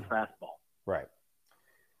on his fastball. Right.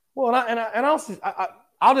 Well,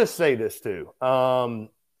 I'll just say this too.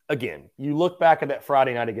 Again, you look back at that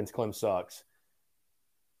Friday night against Clem Sucks.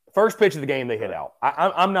 First pitch of the game, they hit out.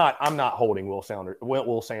 I'm not holding Will Sanders.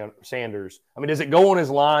 I mean, does it go on his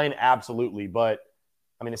line? Absolutely, but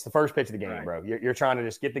I mean, it's the first pitch of the game, right, bro. You're trying to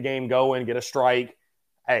just get the game going, get a strike.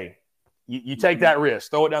 Hey, you take that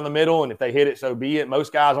risk, throw it down the middle, and if they hit it, so be it.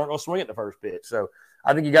 Most guys aren't going to swing at the first pitch, so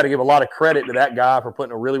I think you got to give a lot of credit to that guy for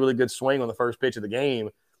putting a really, really good swing on the first pitch of the game.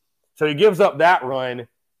 So he gives up that run,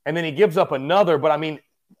 and then he gives up another. But, I mean,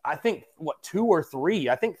 I think, two or three?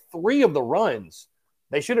 I think three of the runs,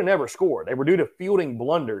 they should have never scored. They were due to fielding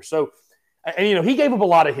blunders. So, And, he gave up a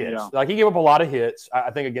lot of hits. Yeah. Like, he gave up a lot of hits. I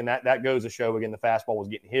think, again, that goes to show, again, the fastball was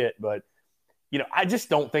getting hit. But, I just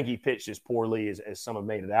don't think he pitched as poorly as some have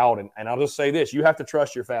made it out. And I'll just say this. You have to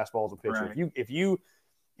trust your fastball as a pitcher. Right.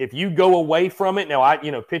 If you go away from it,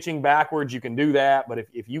 now, pitching backwards, you can do that. But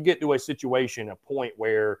if you get to a situation, a point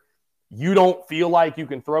where you don't feel like you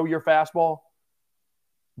can throw your fastball,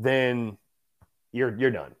 then you're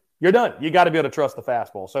done. You're done. You got to be able to trust the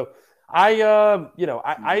fastball. So, I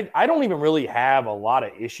don't even really have a lot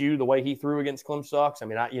of issue the way he threw against Clem Sox. I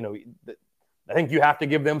mean, I think you have to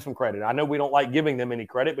give them some credit. I know we don't like giving them any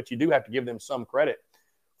credit, but you do have to give them some credit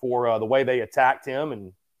for the way they attacked him.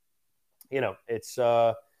 And, it's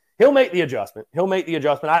he'll make the adjustment.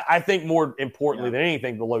 I think more importantly than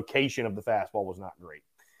anything, the location of the fastball was not great.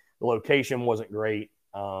 The location wasn't great.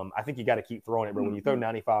 I think you got to keep throwing it, but when you throw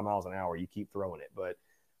 95 miles an hour, you keep throwing it. But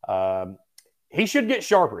he should get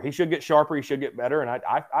sharper. He should get better, and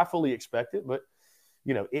I fully expect it. But,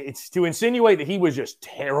 it's to insinuate that he was just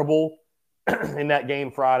terrible in that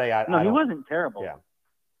game Friday. He wasn't terrible. Yeah.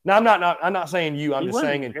 No, I'm not saying you. I'm just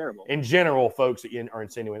saying in general, folks that are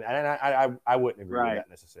insinuating. And I wouldn't agree with that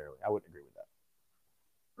necessarily. I wouldn't agree with that.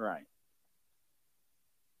 Right.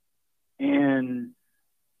 And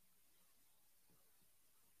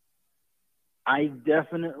I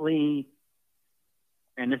definitely,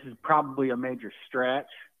 and this is probably a major stretch,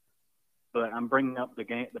 but I'm bringing up the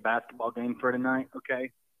basketball game for tonight.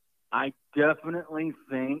 Okay. I definitely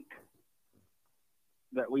think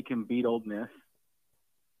that we can beat Ole Miss.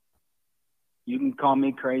 You can call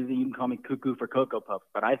me crazy. You can call me cuckoo for Cocoa Puffs,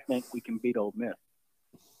 but I think we can beat Ole Miss.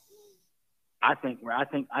 I think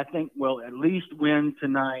we'll at least win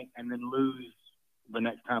tonight and then lose the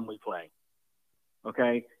next time we play.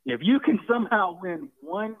 Okay? If you can somehow win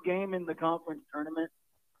one game in the conference tournament.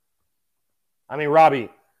 I mean, Robbie,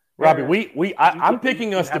 I'm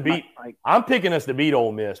picking us to beat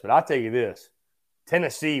Ole Miss, but I'll tell you this.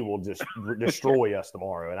 Tennessee will just destroy us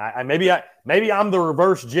tomorrow. And maybe I'm the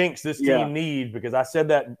reverse jinx this team needs, because I said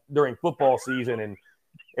that during football season and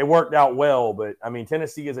it worked out well. But I mean,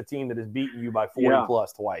 Tennessee is a team that has beaten you by 40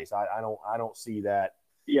 plus twice. I don't see that.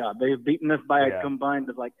 Yeah, they've beaten us by a combined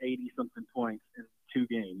of like 80 something points in 2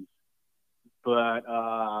 games. But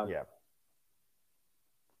I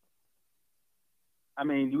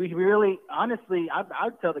mean, we really, honestly,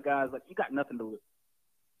 I'd tell the guys, like, you got nothing to lose.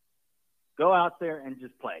 Go out there and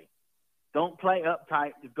just play. Don't play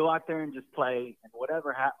uptight. Just go out there and just play, and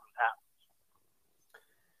whatever happens, happens.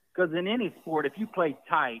 Because in any sport, if you play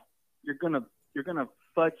tight, you're gonna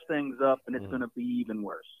fudge things up, and it's gonna be even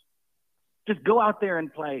worse. Just go out there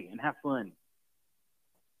and play and have fun.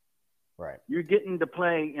 Right. You're getting to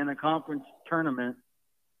play in a conference tournament.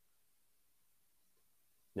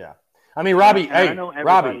 Yeah. I mean, Robbie.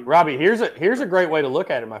 Robbie. Here's a great way to look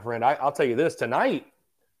at it, my friend. I'll tell you this tonight.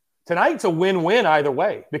 Tonight's a win-win either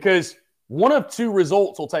way, because one of 2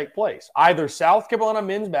 results will take place. Either South Carolina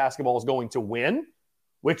men's basketball is going to win,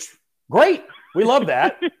 which, great, we love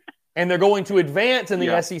that, and they're going to advance in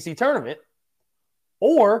the SEC tournament.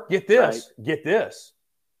 Or, get this,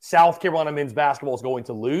 South Carolina men's basketball is going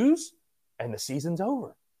to lose, and the season's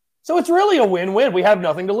over. So it's really a win-win. We have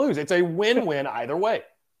nothing to lose. It's a win-win either way.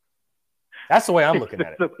 That's the way I'm looking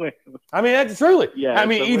at it. I mean, that's truly. Yeah, I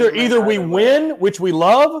mean, either we win, which we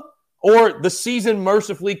love, or the season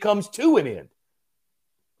mercifully comes to an end.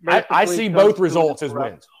 I see both results as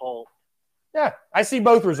wins. Yeah, I see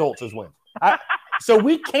both results as wins. So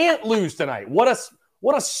we can't lose tonight. What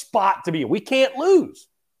a spot to be in. We can't lose.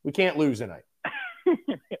 We can't lose tonight.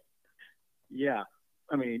 Yeah.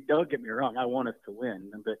 I mean, don't get me wrong. I want us to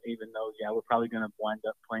win. But even though, we're probably going to wind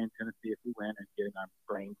up playing Tennessee if we win and getting our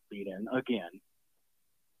brains beat in again.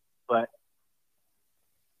 But,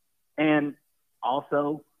 and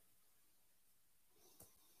also,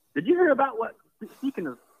 did you hear about speaking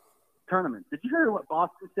of tournaments, did you hear what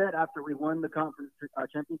Boston said after we won the conference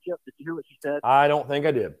championship? Did you hear what she said? I don't think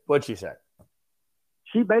I did. What'd she say?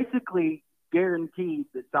 She basically guaranteed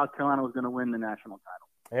that South Carolina was going to win the national title.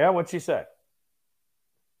 Yeah, what'd she say?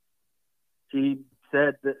 She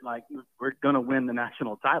said that, like, we're going to win the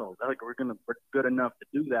national title. Like, we're good enough to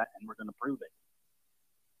do that, and we're going to prove it.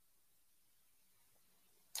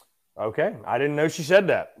 Okay, I didn't know she said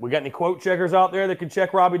that. We got any quote checkers out there that can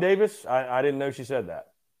check Robbie Davis? I didn't know she said that.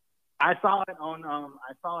 I saw it on. I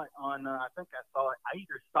think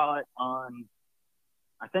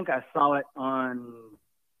I saw it on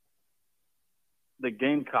the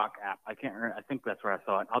Gamecock app. I can't remember. I think that's where I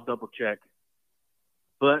saw it. I'll double check.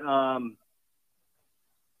 But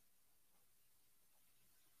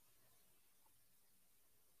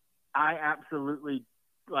I absolutely,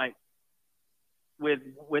 like,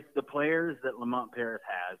 with the players that Lamont Paris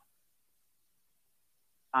has,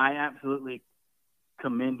 I absolutely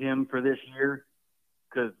commend him for this year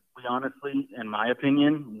because we honestly, in my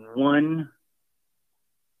opinion, won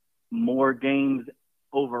more games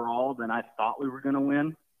overall than I thought we were going to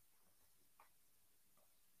win.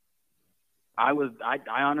 I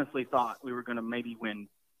honestly thought we were going to maybe win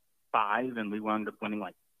 5, and we wound up winning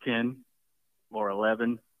like 10 or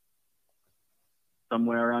 11,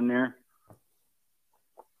 somewhere around there.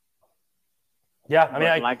 Yeah, I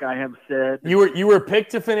mean, like I have said, you were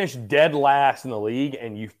picked to finish dead last in the league,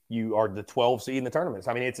 and you are the 12 seed in the tournaments.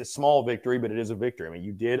 I mean, it's a small victory, but it is a victory. I mean,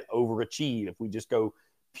 you did overachieve if we just go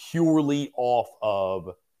purely off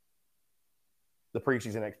of the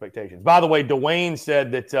preseason expectations. By the way, Dwayne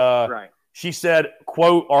said that right. She said,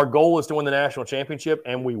 quote, "Our goal is to win the national championship,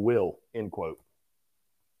 and we will," end quote.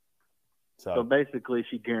 So basically,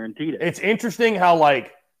 she guaranteed it. It's interesting how,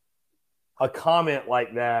 like, a comment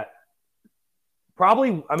like that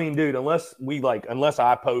probably, I mean, dude, unless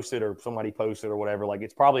I posted or somebody posted or whatever, like,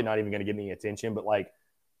 it's probably not even going to get any attention. But, like,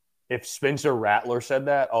 if Spencer Rattler said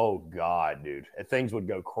that, oh, God, dude, things would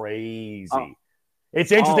go crazy. Oh,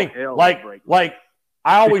 it's interesting. Like,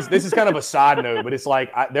 I always, this is kind of a side note, but it's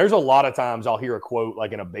like, there's a lot of times I'll hear a quote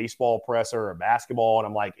like in a baseball presser or basketball, and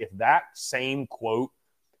I'm like, if that same quote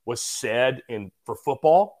was said for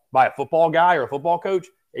football by a football guy or a football coach,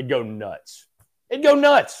 it'd go nuts. It'd go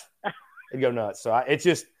nuts. So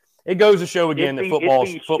it goes to show again that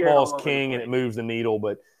football's king and it moves the needle.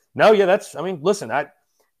 But no, yeah, listen,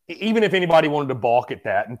 even if anybody wanted to balk at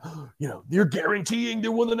that and, you're guaranteeing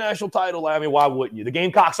to win the national title, I mean, why wouldn't you? The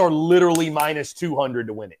Gamecocks are literally minus 200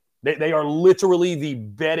 to win it. They are literally the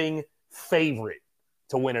betting favorite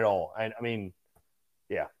to win it all. And I mean,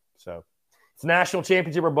 yeah, so it's national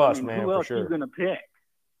championship or bust, man, who else for sure. Are you going to pick?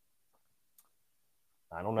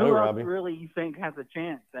 I don't know, Robbie. Who else really you think has a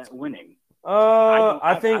chance at winning?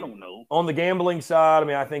 I think I don't know. On the gambling side, I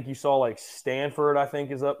mean, I think you saw like Stanford, I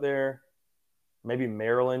think, is up there. Maybe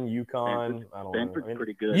Maryland, UConn. I don't know. Stanford's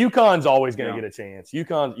pretty good. UConn's always going to get a chance.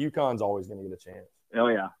 UConn's always going to get a chance. Oh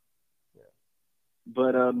yeah.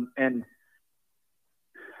 But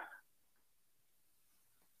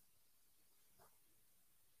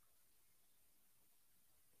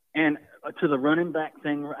and to the running back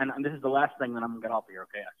thing, and this is the last thing that I'm going to get off here,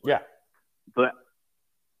 okay? Yeah. But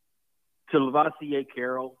to Lavassier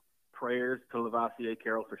Carroll, prayers to Lavassier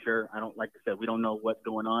Carroll for sure. Like I said, we don't know what's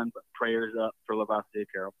going on, but prayers up for Lavassier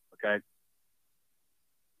Carroll, okay?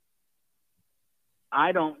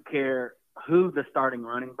 I don't care who the starting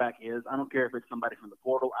running back is. I don't care if it's somebody from the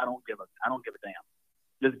portal. I don't give a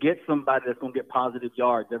damn. Just get somebody that's going to get positive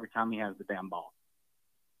yards every time he has the damn ball.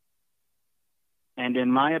 And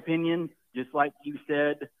in my opinion, just like you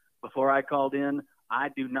said before I called in, I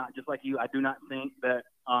do not think that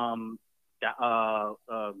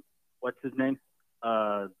what's his name?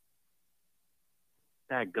 Dadgummit,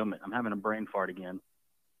 I'm having a brain fart again.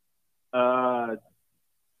 Dowell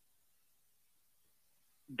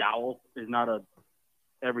is not a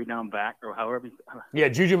every down back, or however. Yeah,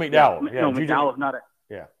 Juju McDowell. Yeah, McDowell's not a.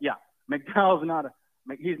 Yeah, McDowell's not a.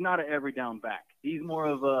 He's not an every down back. He's more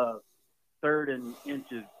of a third and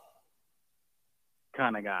inches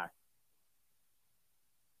kind of guy.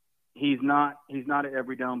 He's not an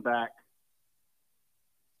every down back.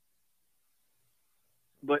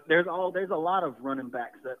 But there's a lot of running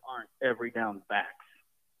backs that aren't every down backs.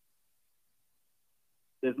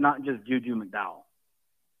 It's not just Juju McDowell.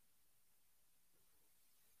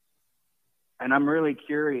 And I'm really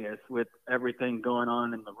curious with everything going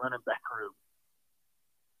on in the running back room,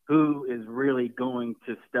 who is really going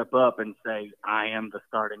to step up and say, I am the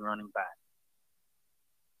starting running back.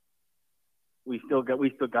 We still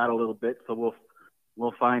got a little bit, so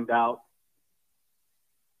we'll find out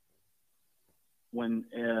when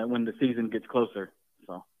the season gets closer.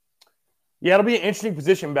 So yeah, it'll be an interesting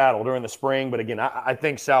position battle during the spring. But again, I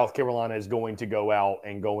think South Carolina is going to go out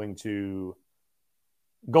and going to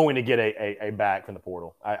get a back from the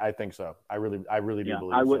portal. I think so. I really do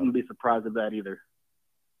believe. I wouldn't be surprised at that either.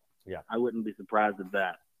 Yeah, I wouldn't be surprised at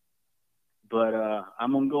that. But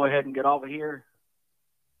I'm gonna go ahead and get off of here.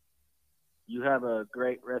 You have a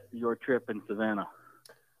great rest of your trip in Savannah.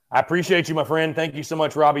 I appreciate you, my friend. Thank you so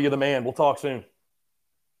much, Robbie. You're the man. We'll talk soon.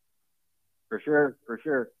 For sure.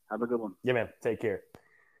 Have a good one. Yeah, man. Take care.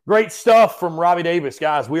 Great stuff from Robbie Davis.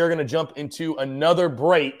 Guys, we are going to jump into another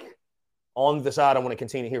break. On the side, I want to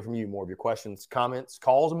continue to hear from you. More of your questions, comments,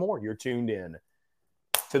 calls, and more. You're tuned in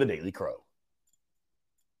to the Daily Crow.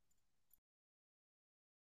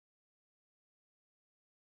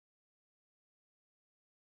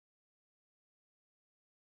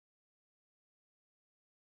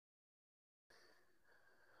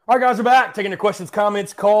 All right, guys, we're back. Taking your questions,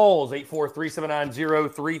 comments, calls.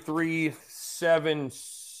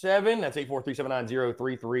 843-790-3377. That's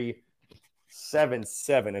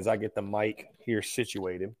 843-790-3377 as I get the mic here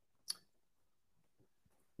situated.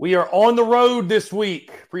 We are on the road this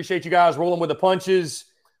week. Appreciate you guys rolling with the punches.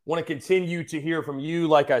 Want to continue to hear from you,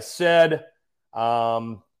 like I said.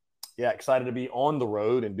 Excited to be on the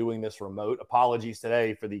road and doing this remote. Apologies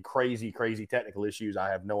today for the crazy, crazy technical issues. I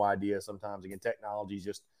have no idea. Sometimes, again, technology is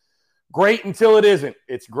just great until it isn't.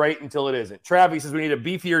 It's great until it isn't. Travis says we need a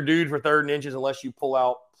beefier dude for 3rd and inches unless you pull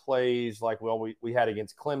out plays like we had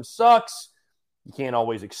against Clem. Sucks. You can't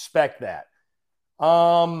always expect that.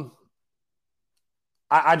 I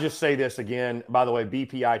just say this again. By the way,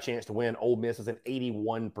 BPI chance to win. Ole Miss is an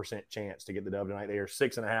 81% chance to get the W tonight. They are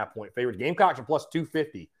 6.5-point favorites. Gamecocks are plus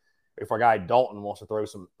 250. If our guy Dalton wants to throw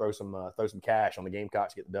some cash on the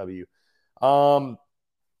Gamecocks to get the W.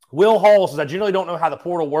 Will Hall says, I generally don't know how the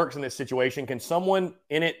portal works in this situation. Can someone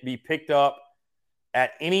in it be picked up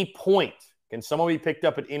at any point? Can someone be picked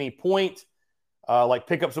up at any point? Like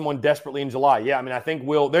pick up someone desperately in July? Yeah, I mean, I think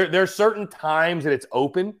there's certain times that it's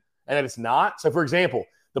open and that it's not. So, for example,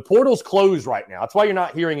 the portal's closed right now. That's why you're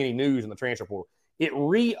not hearing any news in the transfer portal. It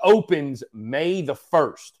reopens May the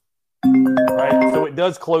 1st. Right? So it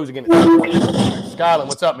does close again at some point. Skyland,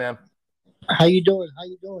 what's up, man? How you doing?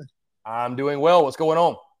 I'm doing well. What's going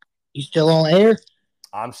on? You still on air?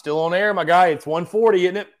 I'm still on air, my guy. It's 1:40,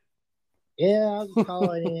 isn't it? Yeah, I was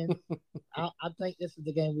calling in. I think this is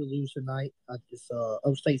the game we lose tonight.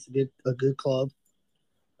 Upstate's a good club.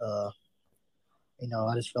 I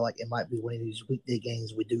just feel like it might be one of these weekday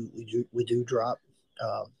games we do drop.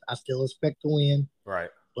 I still expect to win. Right.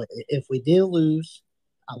 But if we did lose,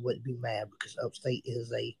 I wouldn't be mad because Upstate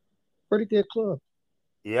is a pretty good club.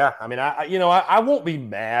 Yeah, I mean, I won't be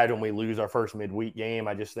mad when we lose our first midweek game.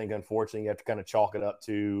 I just think, unfortunately, you have to kind of chalk it up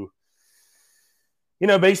to,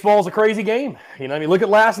 baseball's a crazy game. I mean, look at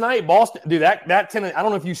last night, Boston. Dude, that Tennessee. I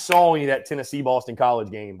don't know if you saw any of that Tennessee-Boston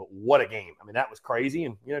College game, but what a game! I mean, that was crazy.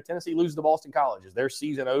 And Tennessee loses to Boston College. Is their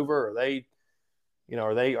season over? Are they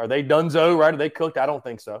donezo? Right? Are they cooked? I don't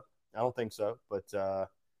think so. But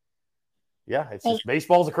it's just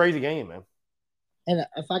baseball's a crazy game, man. And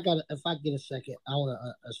if I get a second, I want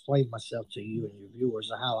to explain myself to you and your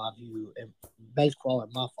viewers of how I view baseball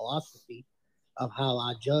and my philosophy of how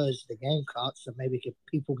I judge the Gamecocks, so maybe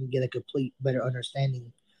people can get a complete better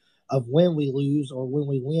understanding of when we lose or when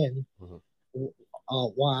we win,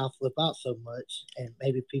 why I flip out so much, and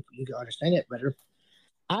maybe you can understand it better.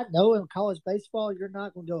 I know in college baseball you're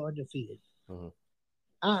not going to go undefeated.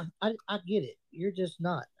 I get it. You're just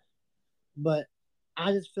not. But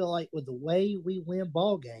I just feel like with the way we win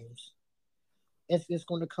ball games, it's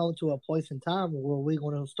going to come to a place in time where we're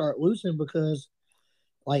going to start losing because,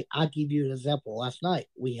 like, I give you an example. Last night,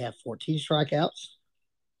 we have 14 strikeouts,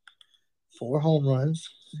 4 home runs,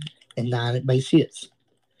 and 9 base hits.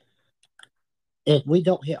 If we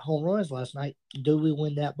don't hit home runs last night, do we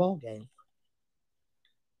win that ball game?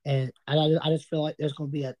 And I just feel like there's going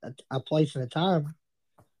to be a place and a time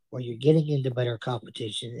where you're getting into better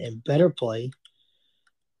competition and better play.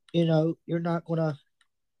 You're not gonna,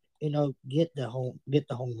 get the home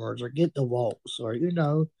runs or get the walks or you're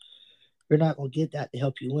not gonna get that to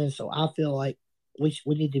help you win. So I feel like we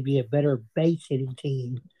need to be a better base hitting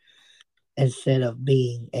team instead of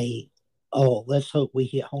being let's hope we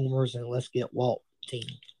hit homers and let's get walk team.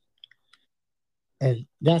 And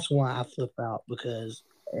that's why I flip out, because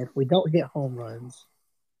if we don't hit home runs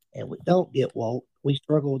and we don't get walk, we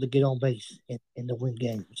struggle to get on base and to win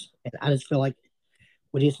games. And I just feel like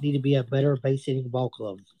we just need to be a better base hitting ball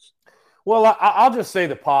club. Well, I'll just say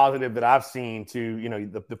the positive that I've seen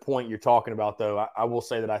to, the point you're talking about, though. I will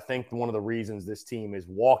say that I think one of the reasons this team is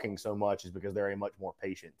walking so much is because they're a much more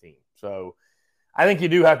patient team. So I think you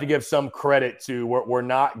do have to give some credit to we're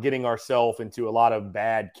not getting ourselves into a lot of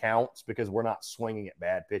bad counts because we're not swinging at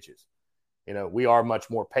bad pitches. We are much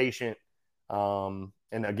more patient. And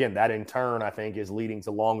again, that in turn, I think, is leading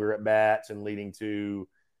to longer at bats and leading to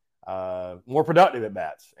more productive at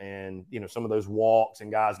bats and, some of those walks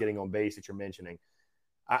and guys getting on base that you're mentioning.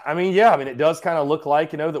 I mean, it does kind of look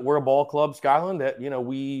like, that we're a ball club, Skyland, that,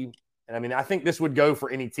 I think this would go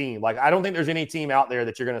for any team. Like, I don't think there's any team out there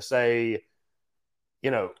that you're going to say,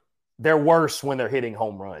 they're worse when they're hitting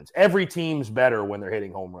home runs. Every team's better when they're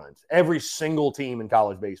hitting home runs. Every single team in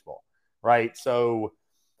college baseball. Right. So,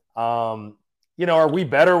 are we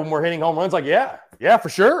better when we're hitting home runs? Like, yeah, for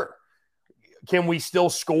sure. Can we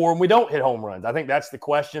still score when we don't hit home runs? I think that's the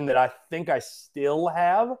question that I think I still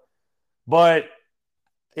have. But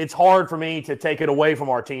it's hard for me to take it away from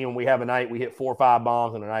our team when we have a night we hit 4 or 5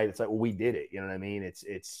 bombs in a night. It's like, well, we did it. You know what I mean?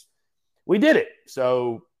 We did it.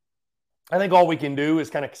 So I think all we can do is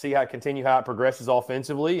kind of continue how it progresses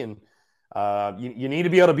offensively. And you need to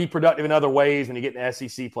be able to be productive in other ways when you get in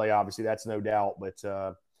SEC play, obviously. That's no doubt. But,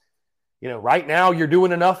 right now you're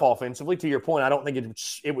doing enough offensively. To your point, I don't think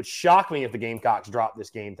it would shock me if the Gamecocks dropped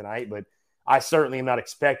this game tonight, but I certainly am not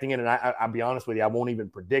expecting it. And I'll be honest with you, I won't even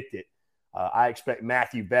predict it. I expect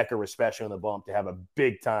Matthew Becker, especially on the bump, to have a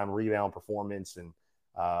big-time rebound performance. And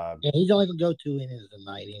he's only going to go 2 innings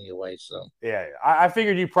tonight anyway. So yeah, I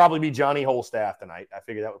figured you'd probably be Johnny Holstaff tonight. I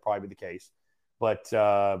figured that would probably be the case. But,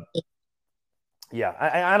 yeah,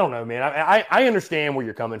 I don't know, man. I understand where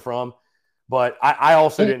you're coming from, but I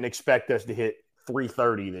also didn't expect us to hit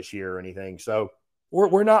 330 this year or anything. So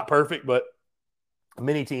we're not perfect, but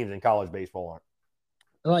many teams in college baseball aren't.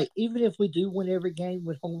 Like, even if we do win every game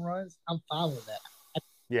with home runs, I'm fine with that.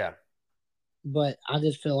 Yeah. But I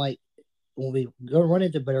just feel like when we go run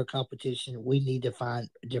into better competition, we need to find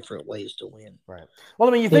different ways to win. Right. Well,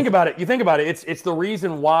 I mean, you think about it. It's the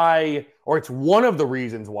reason why, or it's one of the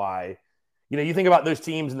reasons why, you think about those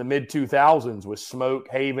teams in the mid-2000s with Smoke,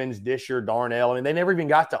 Havens, Disher, Darnell. I mean, they never even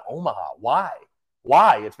got to Omaha. Why?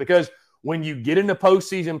 It's because when you get into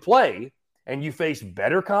postseason play and you face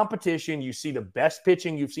better competition, you see the best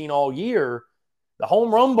pitching you've seen all year, the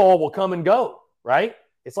home run ball will come and go, right?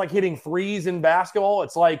 It's like hitting threes in basketball.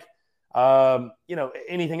 It's like,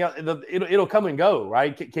 anything else. It'll come and go,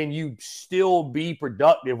 right? Can you still be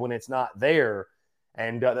productive when it's not there?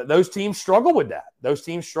 And those teams struggle with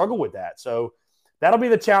that. So that'll be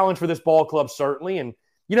the challenge for this ball club, certainly. And,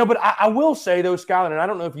 but I will say, though, Skyler, and I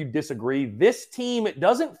don't know if you disagree, this team, it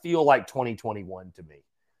doesn't feel like 2021 to me,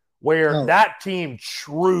 where that team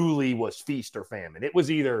truly was feast or famine. It was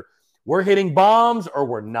either we're hitting bombs or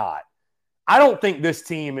we're not. I don't think this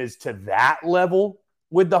team is to that level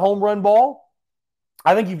with the home run ball.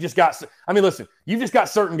 I think you've just got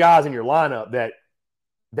certain guys in your lineup that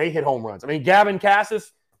they hit home runs. I mean, Gavin Cassis,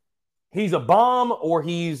 he's a bomb or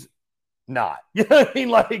he's not. You know what I mean?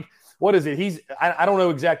 Like, what is it? I don't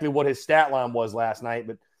know exactly what his stat line was last night,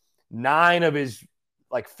 but 9 of his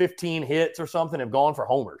 15 hits or something have gone for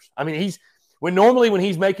homers. I mean, when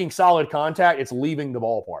he's making solid contact, it's leaving the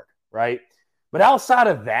ballpark, right? But outside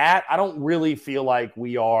of that, I don't really feel like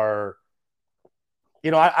we are,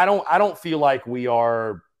 I don't feel like we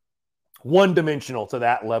are one-dimensional to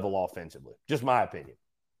that level offensively. Just my opinion.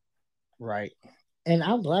 Right. And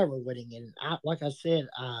I'm glad we're winning. And like I said,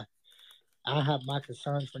 I have my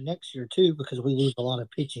concerns for next year, too, because we lose a lot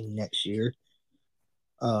of pitching next year.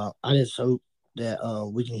 I just hope that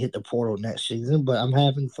we can hit the portal next season, but I'm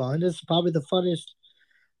having fun. This is probably the funnest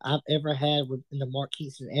I've ever had in the Mark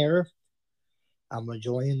Keatson era. I'm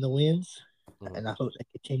enjoying the wins, and I hope they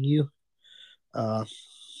continue. I'll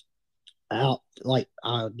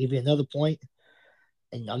give you another point,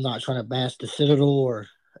 and I'm not trying to bash the Citadel or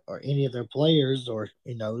any of their players, or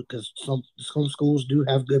because some schools do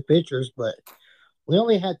have good pitchers, but we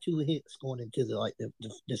only had 2 hits going into the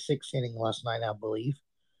 6th inning last night, I believe.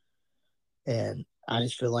 And I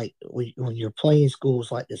just feel like when you're playing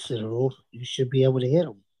schools like the Citadel, you should be able to hit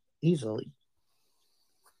them easily.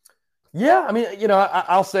 Yeah, I mean,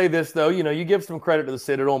 I'll say this, though. You give some credit to the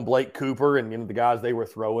Citadel and Blake Cooper and the guys they were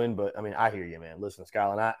throwing, but, I mean, I hear you, man. Listen,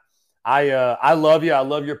 Skyline, I love you. I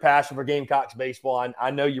love your passion for Gamecocks baseball.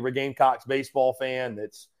 I know you're a Gamecocks baseball fan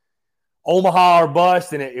that's Omaha or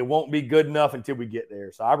bust, and it won't be good enough until we get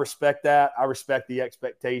there. So I respect that. I respect the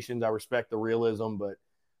expectations. I respect the realism, but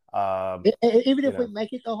even if we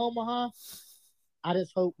make it to Omaha, I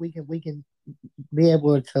just hope we can be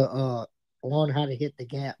able to learn how to hit the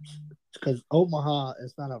gaps, because Omaha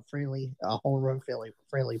is not a home run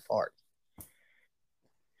friendly park.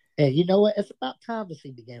 And you know what? It's about time to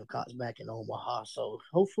see the Gamecocks back in Omaha. So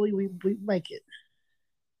hopefully we make it.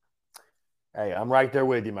 Hey, I'm right there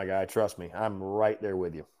with you, my guy. Trust me, I'm right there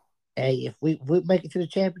with you. Hey, if we make it to the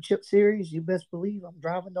championship series, you best believe I'm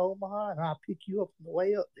driving to Omaha and I'll pick you up on the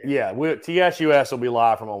way up there. Yeah, TSUS will be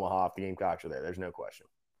live from Omaha if the Gamecocks are there. There's no question.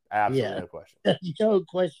 Absolutely no question. No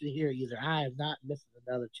question here either. I am not missing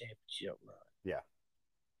another championship run. Yeah.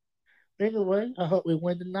 But anyway, I hope we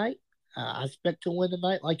win tonight. I expect to win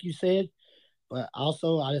tonight, like you said. But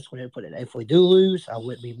also, I just want to put it, if we do lose, I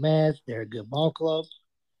wouldn't be mad. They're a good ball club.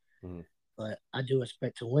 Mm-hmm. But I do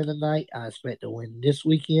expect to win tonight. I expect to win this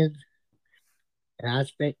weekend. And I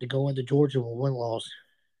expect to go into Georgia with 1 loss.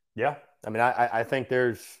 Yeah. I mean, I think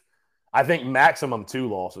I think maximum 2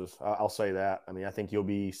 losses. I'll say that. I mean, I think you'll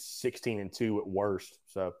be 16-2 at worst.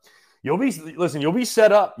 So you'll be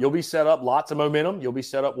set up. You'll be set up. Lots of momentum. You'll be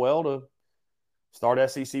set up well start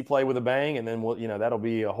SEC play with a bang, and then that'll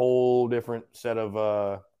be a whole different set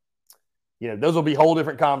of those will be whole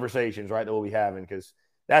different conversations, right? That we'll be having, because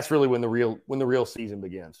that's really when the real season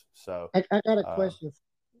begins. So I got a question.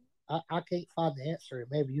 I can't find the answer.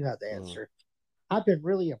 Maybe you have the answer. I've been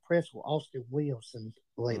really impressed with Austin Williamson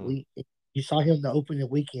lately. You saw him the opening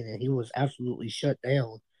weekend, and he was absolutely shut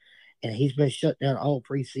down. And he's been shut down all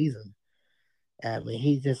preseason. I mean,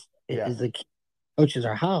 he just is the coaches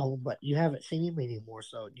are high on, but you haven't seen him anymore.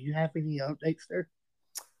 So, do you have any updates there?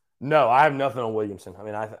 No, I have nothing on Williamson. I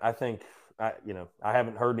mean, I think I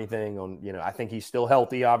haven't heard anything on. I think he's still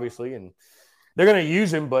healthy, obviously, and they're going to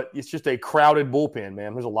use him, but it's just a crowded bullpen,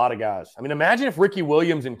 man. There's a lot of guys. I mean, imagine if Ricky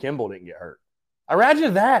Williams and Kimball didn't get hurt.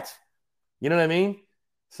 Imagine that. You know what I mean?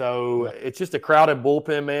 So it's just a crowded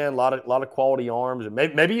bullpen, man. A lot of quality arms, and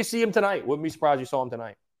maybe you see him tonight. Wouldn't be surprised you saw him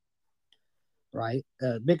tonight. Right.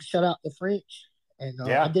 Big shout out to French, and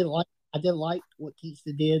I did like what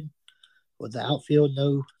Kingston did with the outfield.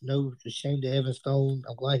 No shame to Evan Stone.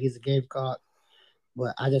 I'm glad he's a Gamecock,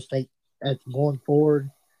 but I just think that going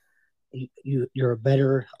forward, you're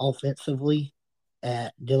better offensively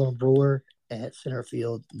at Dylan Brewer at center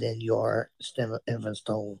field than you are Evan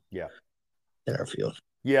Stone. Yeah, center field.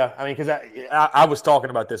 Yeah, I mean, because I was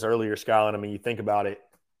talking about this earlier, Skyline. I mean, you think about it.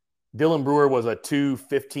 Dylan Brewer was a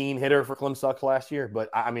 .215 hitter for Clem Sucks last year, but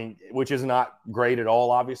I mean, which is not great at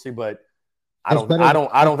all, obviously. But I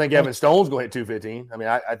don't think Evan Stone's going to hit .215. I mean,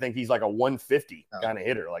 I think he's like a 150 kind of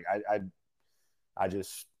hitter. Like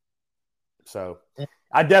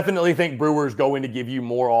I definitely think Brewer's going to give you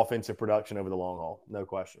more offensive production over the long haul, no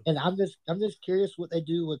question. And I'm just curious what they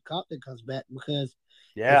do when Compton comes back, because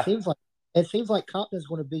it seems like Compton's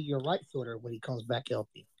going to be your right fielder when he comes back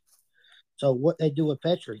healthy. So what they do with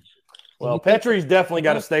Petrie? Well, Petrie's definitely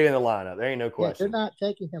got to stay in the lineup. There ain't no question. Yeah, they're not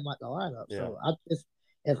taking him out the lineup. Yeah. So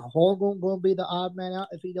is Horgan going to be the odd man out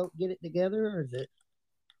if he don't get it together, or is it?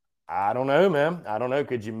 I don't know, man. I don't know.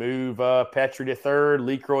 Could you move Petrie to third,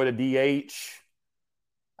 LeCroy to DH?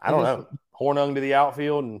 I don't know. Hornung to the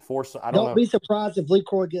outfield and force. I don't know. Don't be surprised if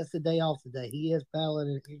LeCroy gets the day off today. He is battling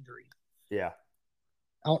an injury. Yeah.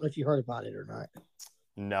 I don't know if you heard about it or not.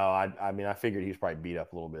 No, I mean, I figured he was probably beat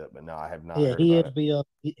up a little bit, but no, I have not. Yeah, heard he about is beat up.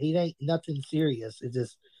 He ain't nothing serious. It's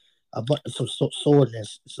just some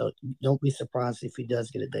soreness. So don't be surprised if he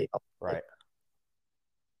does get a day off. Right.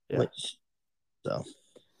 Yeah.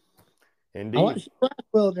 Indeed. I want to see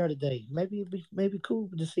Braswell there today. Maybe it'd be cool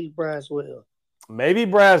to see Braswell. Maybe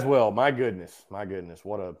Braswell. My goodness.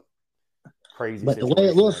 What a crazy But the way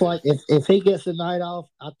it looks like, if he gets the night off,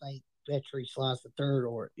 I think Petrie slides to third,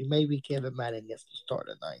 or maybe Kevin Madden gets to start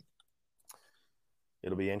at ninth.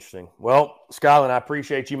 It'll be interesting. Well, Skyline, I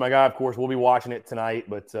appreciate you, my guy. Of course, we'll be watching it tonight,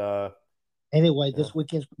 but anyway, this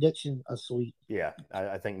weekend's prediction a sweep. Yeah,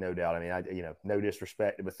 I think no doubt. I mean, no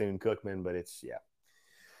disrespect to Bethune-Cookman, but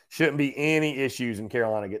shouldn't be any issues in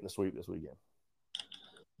Carolina getting the sweep this weekend.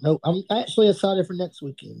 No, I'm actually excited for next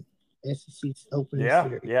weekend. SEC's opening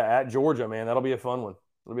series. Yeah, at Georgia, man. That'll be a fun one.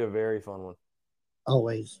 It'll be a very fun one.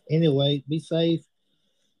 Always. Anyway, be safe.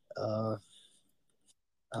 I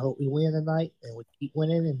hope we win tonight and we keep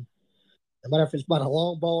winning. And no matter if it's by a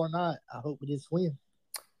long ball or not, I hope we just win.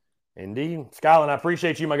 Indeed. Skyline, I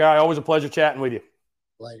appreciate you, my guy. Always a pleasure chatting with you.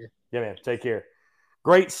 Later. Yeah, man. Take care.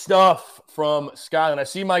 Great stuff from Skyline. I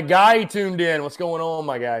see my guy tuned in. What's going on,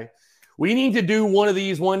 my guy? We need to do one of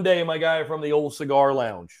these one day, my guy, from the old cigar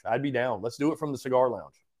lounge. I'd be down. Let's do it from the cigar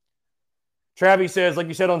lounge. Travis says, like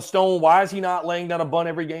you said on Stone, why is he not laying down a bunt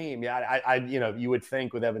every game? Yeah, you would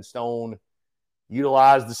think with Evan Stone,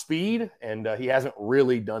 utilize the speed, and he hasn't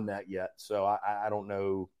really done that yet. So I don't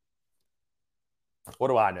know. What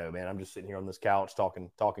do I know, man? I'm just sitting here on this couch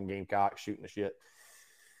talking Gamecock, shooting the shit.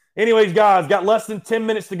 Anyways, guys, got less than 10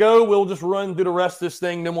 minutes to go. We'll just run through the rest of this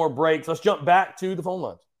thing. No more breaks. Let's jump back to the phone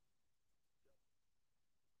lines.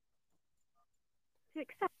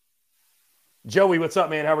 Joey, what's up,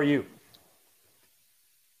 man? How are you?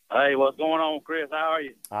 Hey, what's going on, Chris? How are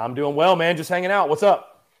you? I'm doing well, man. Just hanging out. What's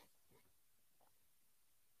up?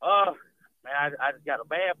 Man, I just got a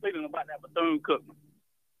bad feeling about that Bethune-Cookman.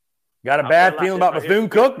 Got a bad feeling about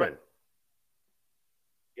Bethune-Cookman?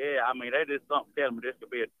 Yeah, I mean, they just something telling me this could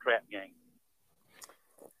be a trap game.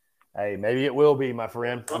 Hey, maybe it will be, my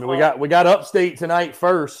friend. I mean, we got Upstate tonight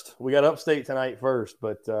first. But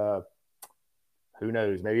who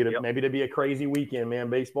knows? Maybe it'll be a crazy weekend, man.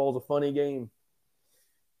 Baseball's a funny game.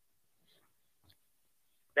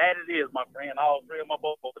 That it is, my friend. All three of my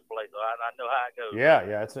boys play, so I know how it goes.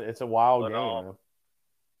 Yeah, it's a wild game, man.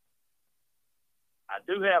 I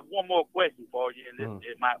do have one more question for you, and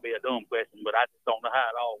it might be a dumb question, but I just don't know how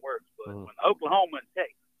it all works. But when Oklahoma and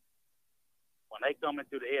Texas when they come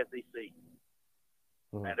into the SEC.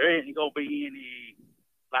 Mhm. And there isn't going to be any,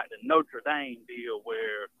 like the Notre Dame deal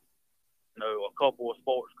where, a couple of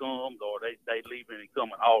sports comes or they leaving and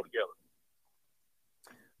coming all together.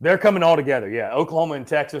 They're coming all together, yeah. Oklahoma and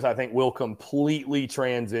Texas, I think, will completely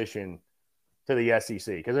transition to the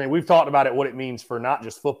SEC. Because, we've talked about it, what it means for not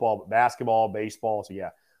just football, but basketball, baseball. So, yeah,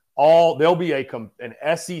 they'll be an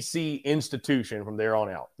SEC institution from there on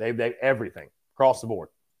out. They everything across the board.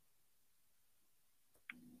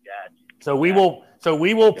 Gotcha. So we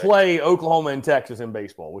will play Oklahoma and Texas in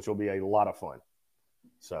baseball, which will be a lot of fun.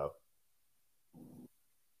 So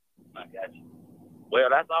I got you. Well,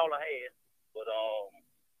 that's all I had. But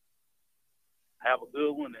have a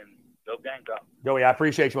good one and go Gamecocks. Joey, I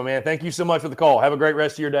appreciate you, my man. Thank you so much for the call. Have a great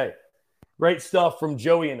rest of your day. Great stuff from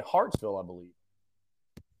Joey in Hartsville, I believe.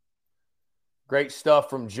 Great stuff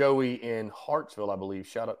from Joey in Hartsville, I believe.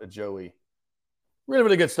 Shout out to Joey. Really,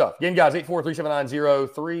 really good stuff. Again, guys,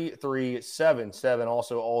 843-790-3377.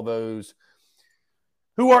 Also, all those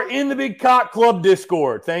who are in the Big Cock Club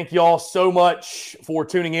Discord. Thank y'all so much for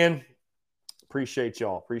tuning in. Appreciate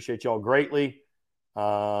y'all. Appreciate y'all greatly.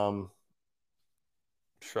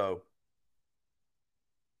 So,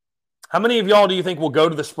 how many of y'all do you think will go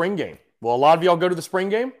to the spring game? Will a lot of y'all go to the spring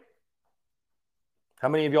game? How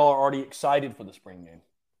many of y'all are already excited for the spring game?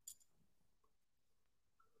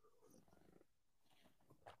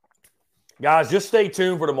 Guys, just stay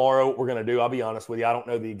tuned for tomorrow. What we're going to do, I'll be honest with you, I don't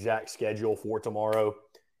know the exact schedule for tomorrow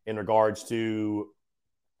in regards to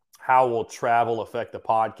how will travel affect the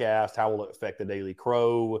podcast, how will it affect the Daily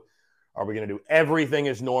Crow. Are we going to do everything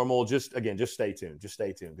as normal? Just stay tuned. Just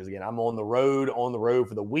stay tuned. Because, again, I'm on the road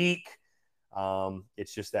for the week.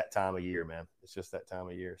 It's just that time of year, man. It's just that time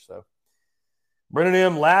of year. So, Brennan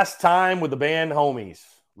M., last time with the band homies.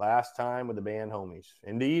 Last time with the band homies.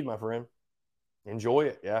 Indeed, my friend. Enjoy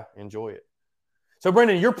it. Yeah, enjoy it. So,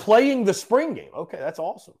 Brendan, you're playing the spring game. Okay, that's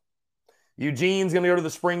awesome. Eugene's going to go to the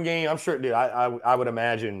spring game. I'm sure, dude, I would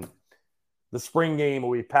imagine the spring game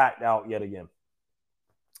will be packed out yet again.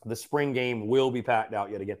 The spring game will be packed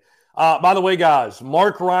out yet again. By the way, guys,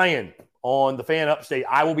 Mark Ryan on the Fan Upstate,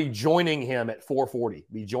 I will be joining him at 4:40.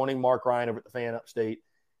 Be joining Mark Ryan over at the Fan Upstate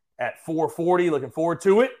at 4:40. Looking forward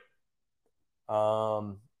to it.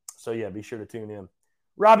 So, yeah, be sure to tune in.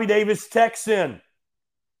 Robbie Davis texts in.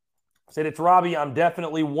 Said, it's Robbie. I'm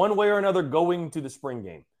definitely one way or another going to the spring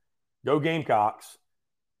game. Go Gamecocks.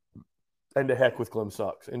 And to heck with Clem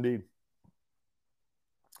Sucks. Indeed.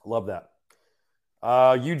 Love that.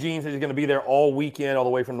 Eugene says he's going to be there all weekend, all the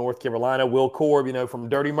way from North Carolina. Will Korb, from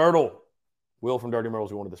Dirty Myrtle. Will from Dirty Myrtle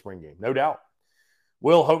is going to the spring game. No doubt.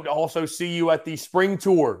 Will, hope to also see you at the spring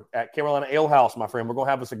tour at Carolina Ale House, my friend. We're going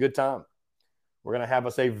to have us a good time. We're going to have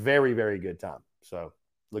us a very, very good time. So,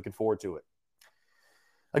 looking forward to it.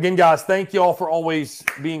 Again, guys, thank you all for always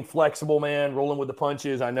being flexible, man, rolling with the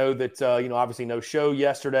punches. I know that, obviously no show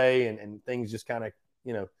yesterday and things just kind of,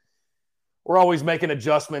 we're always making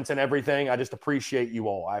adjustments and everything. I just appreciate you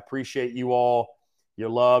all. I appreciate you all, your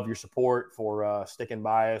love, your support for sticking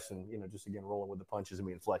by us and, just, again, rolling with the punches and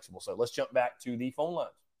being flexible. So let's jump back to the phone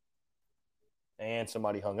lines. And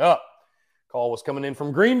somebody hung up. Call was coming in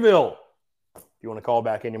from Greenville. If you want to call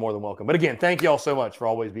back in, you're more than welcome. But, again, thank you all so much for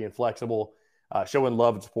always being flexible, showing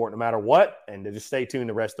love and support no matter what. And to just stay tuned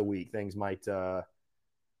the rest of the week. Things might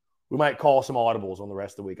we might call some audibles on the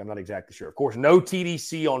rest of the week. I'm not exactly sure. Of course, no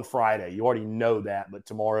TDC on Friday. You already know that, but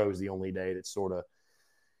tomorrow is the only day that's sort of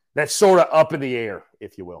up in the air,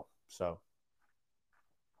 if you will. So,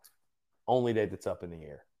 only day that's up in the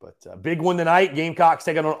air. But big one tonight. Gamecocks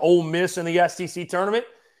taking on Ole Miss in the SEC tournament.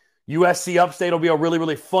 USC Upstate will be a really,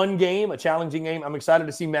 really fun game, a challenging game. I'm excited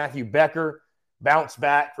to see Matthew Becker bounce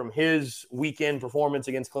back from his weekend performance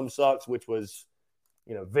against Clem Sucks, which was,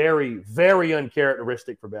 very, very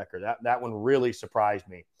uncharacteristic for Becker. That one really surprised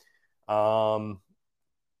me. But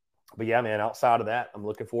yeah, man, outside of that, I'm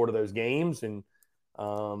looking forward to those games and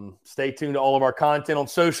stay tuned to all of our content on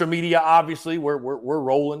social media. Obviously, we're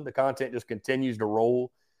rolling. The content just continues to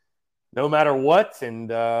roll no matter what. And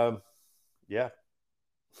yeah,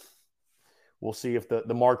 we'll see if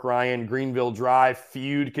the Mark Ryan Greenville Drive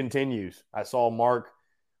feud continues. I saw Mark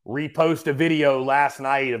repost a video last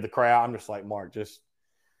night of the crowd. I'm just like, Mark, just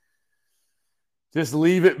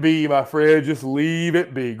leave it be, my friend. Just leave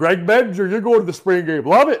it be. Greg Bedger, you're going to the spring game.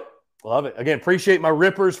 Love it. Love it. Again, appreciate my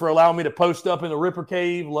Rippers for allowing me to post up in the Ripper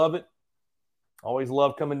Cave. Love it. Always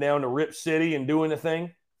love coming down to Rip City and doing the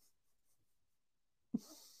thing.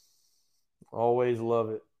 Always love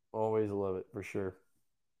it. Always love it, for sure.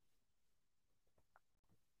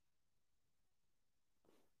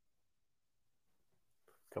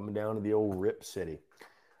 Coming down to the old Rip City.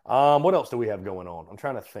 What else do we have going on? I'm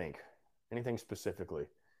trying to think. Anything specifically?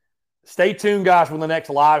 Stay tuned, guys, when the next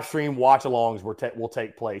live stream watch-alongs will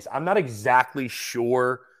take place. I'm not exactly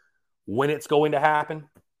sure when it's going to happen.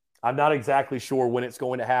 I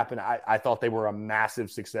thought they were a massive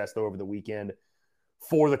success, though, over the weekend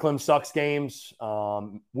for the Clem Sucks games.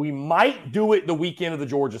 We might do it the weekend of the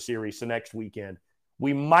Georgia series, so next weekend.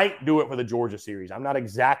 We might do it for the Georgia series. I'm not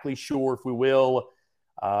exactly sure if we will,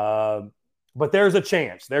 but there's a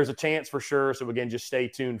chance. There's a chance for sure. So, again, just stay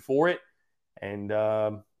tuned for it. And,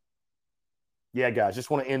 yeah, guys, just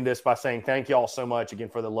want to end this by saying thank you all so much, again,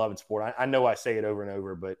 for the love and support. I know I say it over and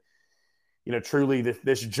over, but, truly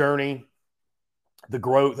this journey, the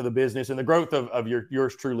growth of the business and the growth of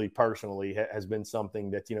yours truly personally has been something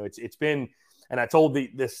that, it's been – and I told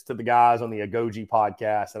this to the guys on the Agoji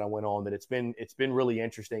podcast that I went on, that it's been really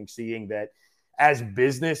interesting seeing that as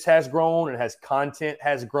business has grown and as content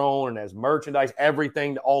has grown and as merchandise,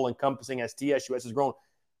 everything all encompassing as TSUS has grown,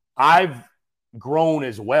 I've grown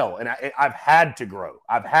as well. And I've had to grow.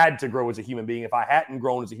 I've had to grow as a human being. If I hadn't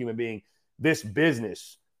grown as a human being, this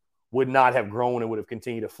business would not have grown and would have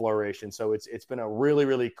continued to flourish. And so it's been a really,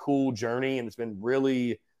 really cool journey. And it's been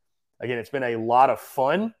really, again, it's been a lot of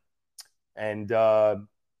fun. And I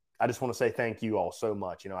just want to say thank you all so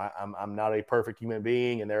much. I'm not a perfect human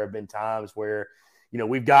being, and there have been times where,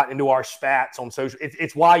 we've gotten into our spats on social.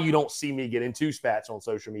 It's why you don't see me get into spats on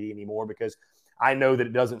social media anymore, because I know that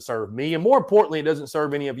it doesn't serve me, and more importantly, it doesn't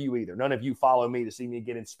serve any of you either. None of you follow me to see me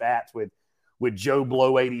get in spats with Joe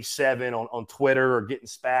Blow 87 on Twitter, or getting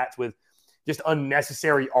spats with just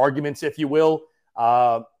unnecessary arguments, if you will.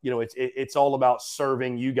 It's all about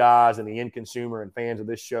serving you guys and the end consumer and fans of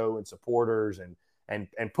this show and supporters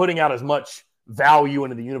and putting out as much value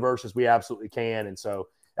into the universe as we absolutely can. And so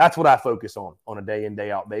that's what I focus on a day in,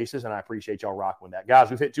 day out basis. And I appreciate y'all rocking with that. Guys,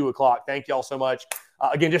 we've hit 2:00. Thank y'all so much.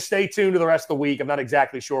 Again, just stay tuned to the rest of the week. I'm not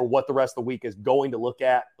exactly sure what the rest of the week is going to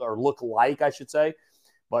look like, I should say.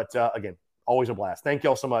 But again, always a blast. Thank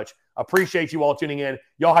y'all so much. Appreciate you all tuning in.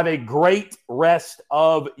 Y'all have a great rest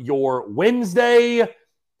of your Wednesday.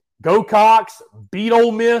 Go Cox, beat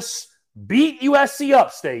Ole Miss, beat USC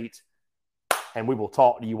Upstate, and we will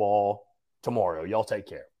talk to you all tomorrow. Y'all take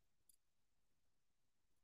care.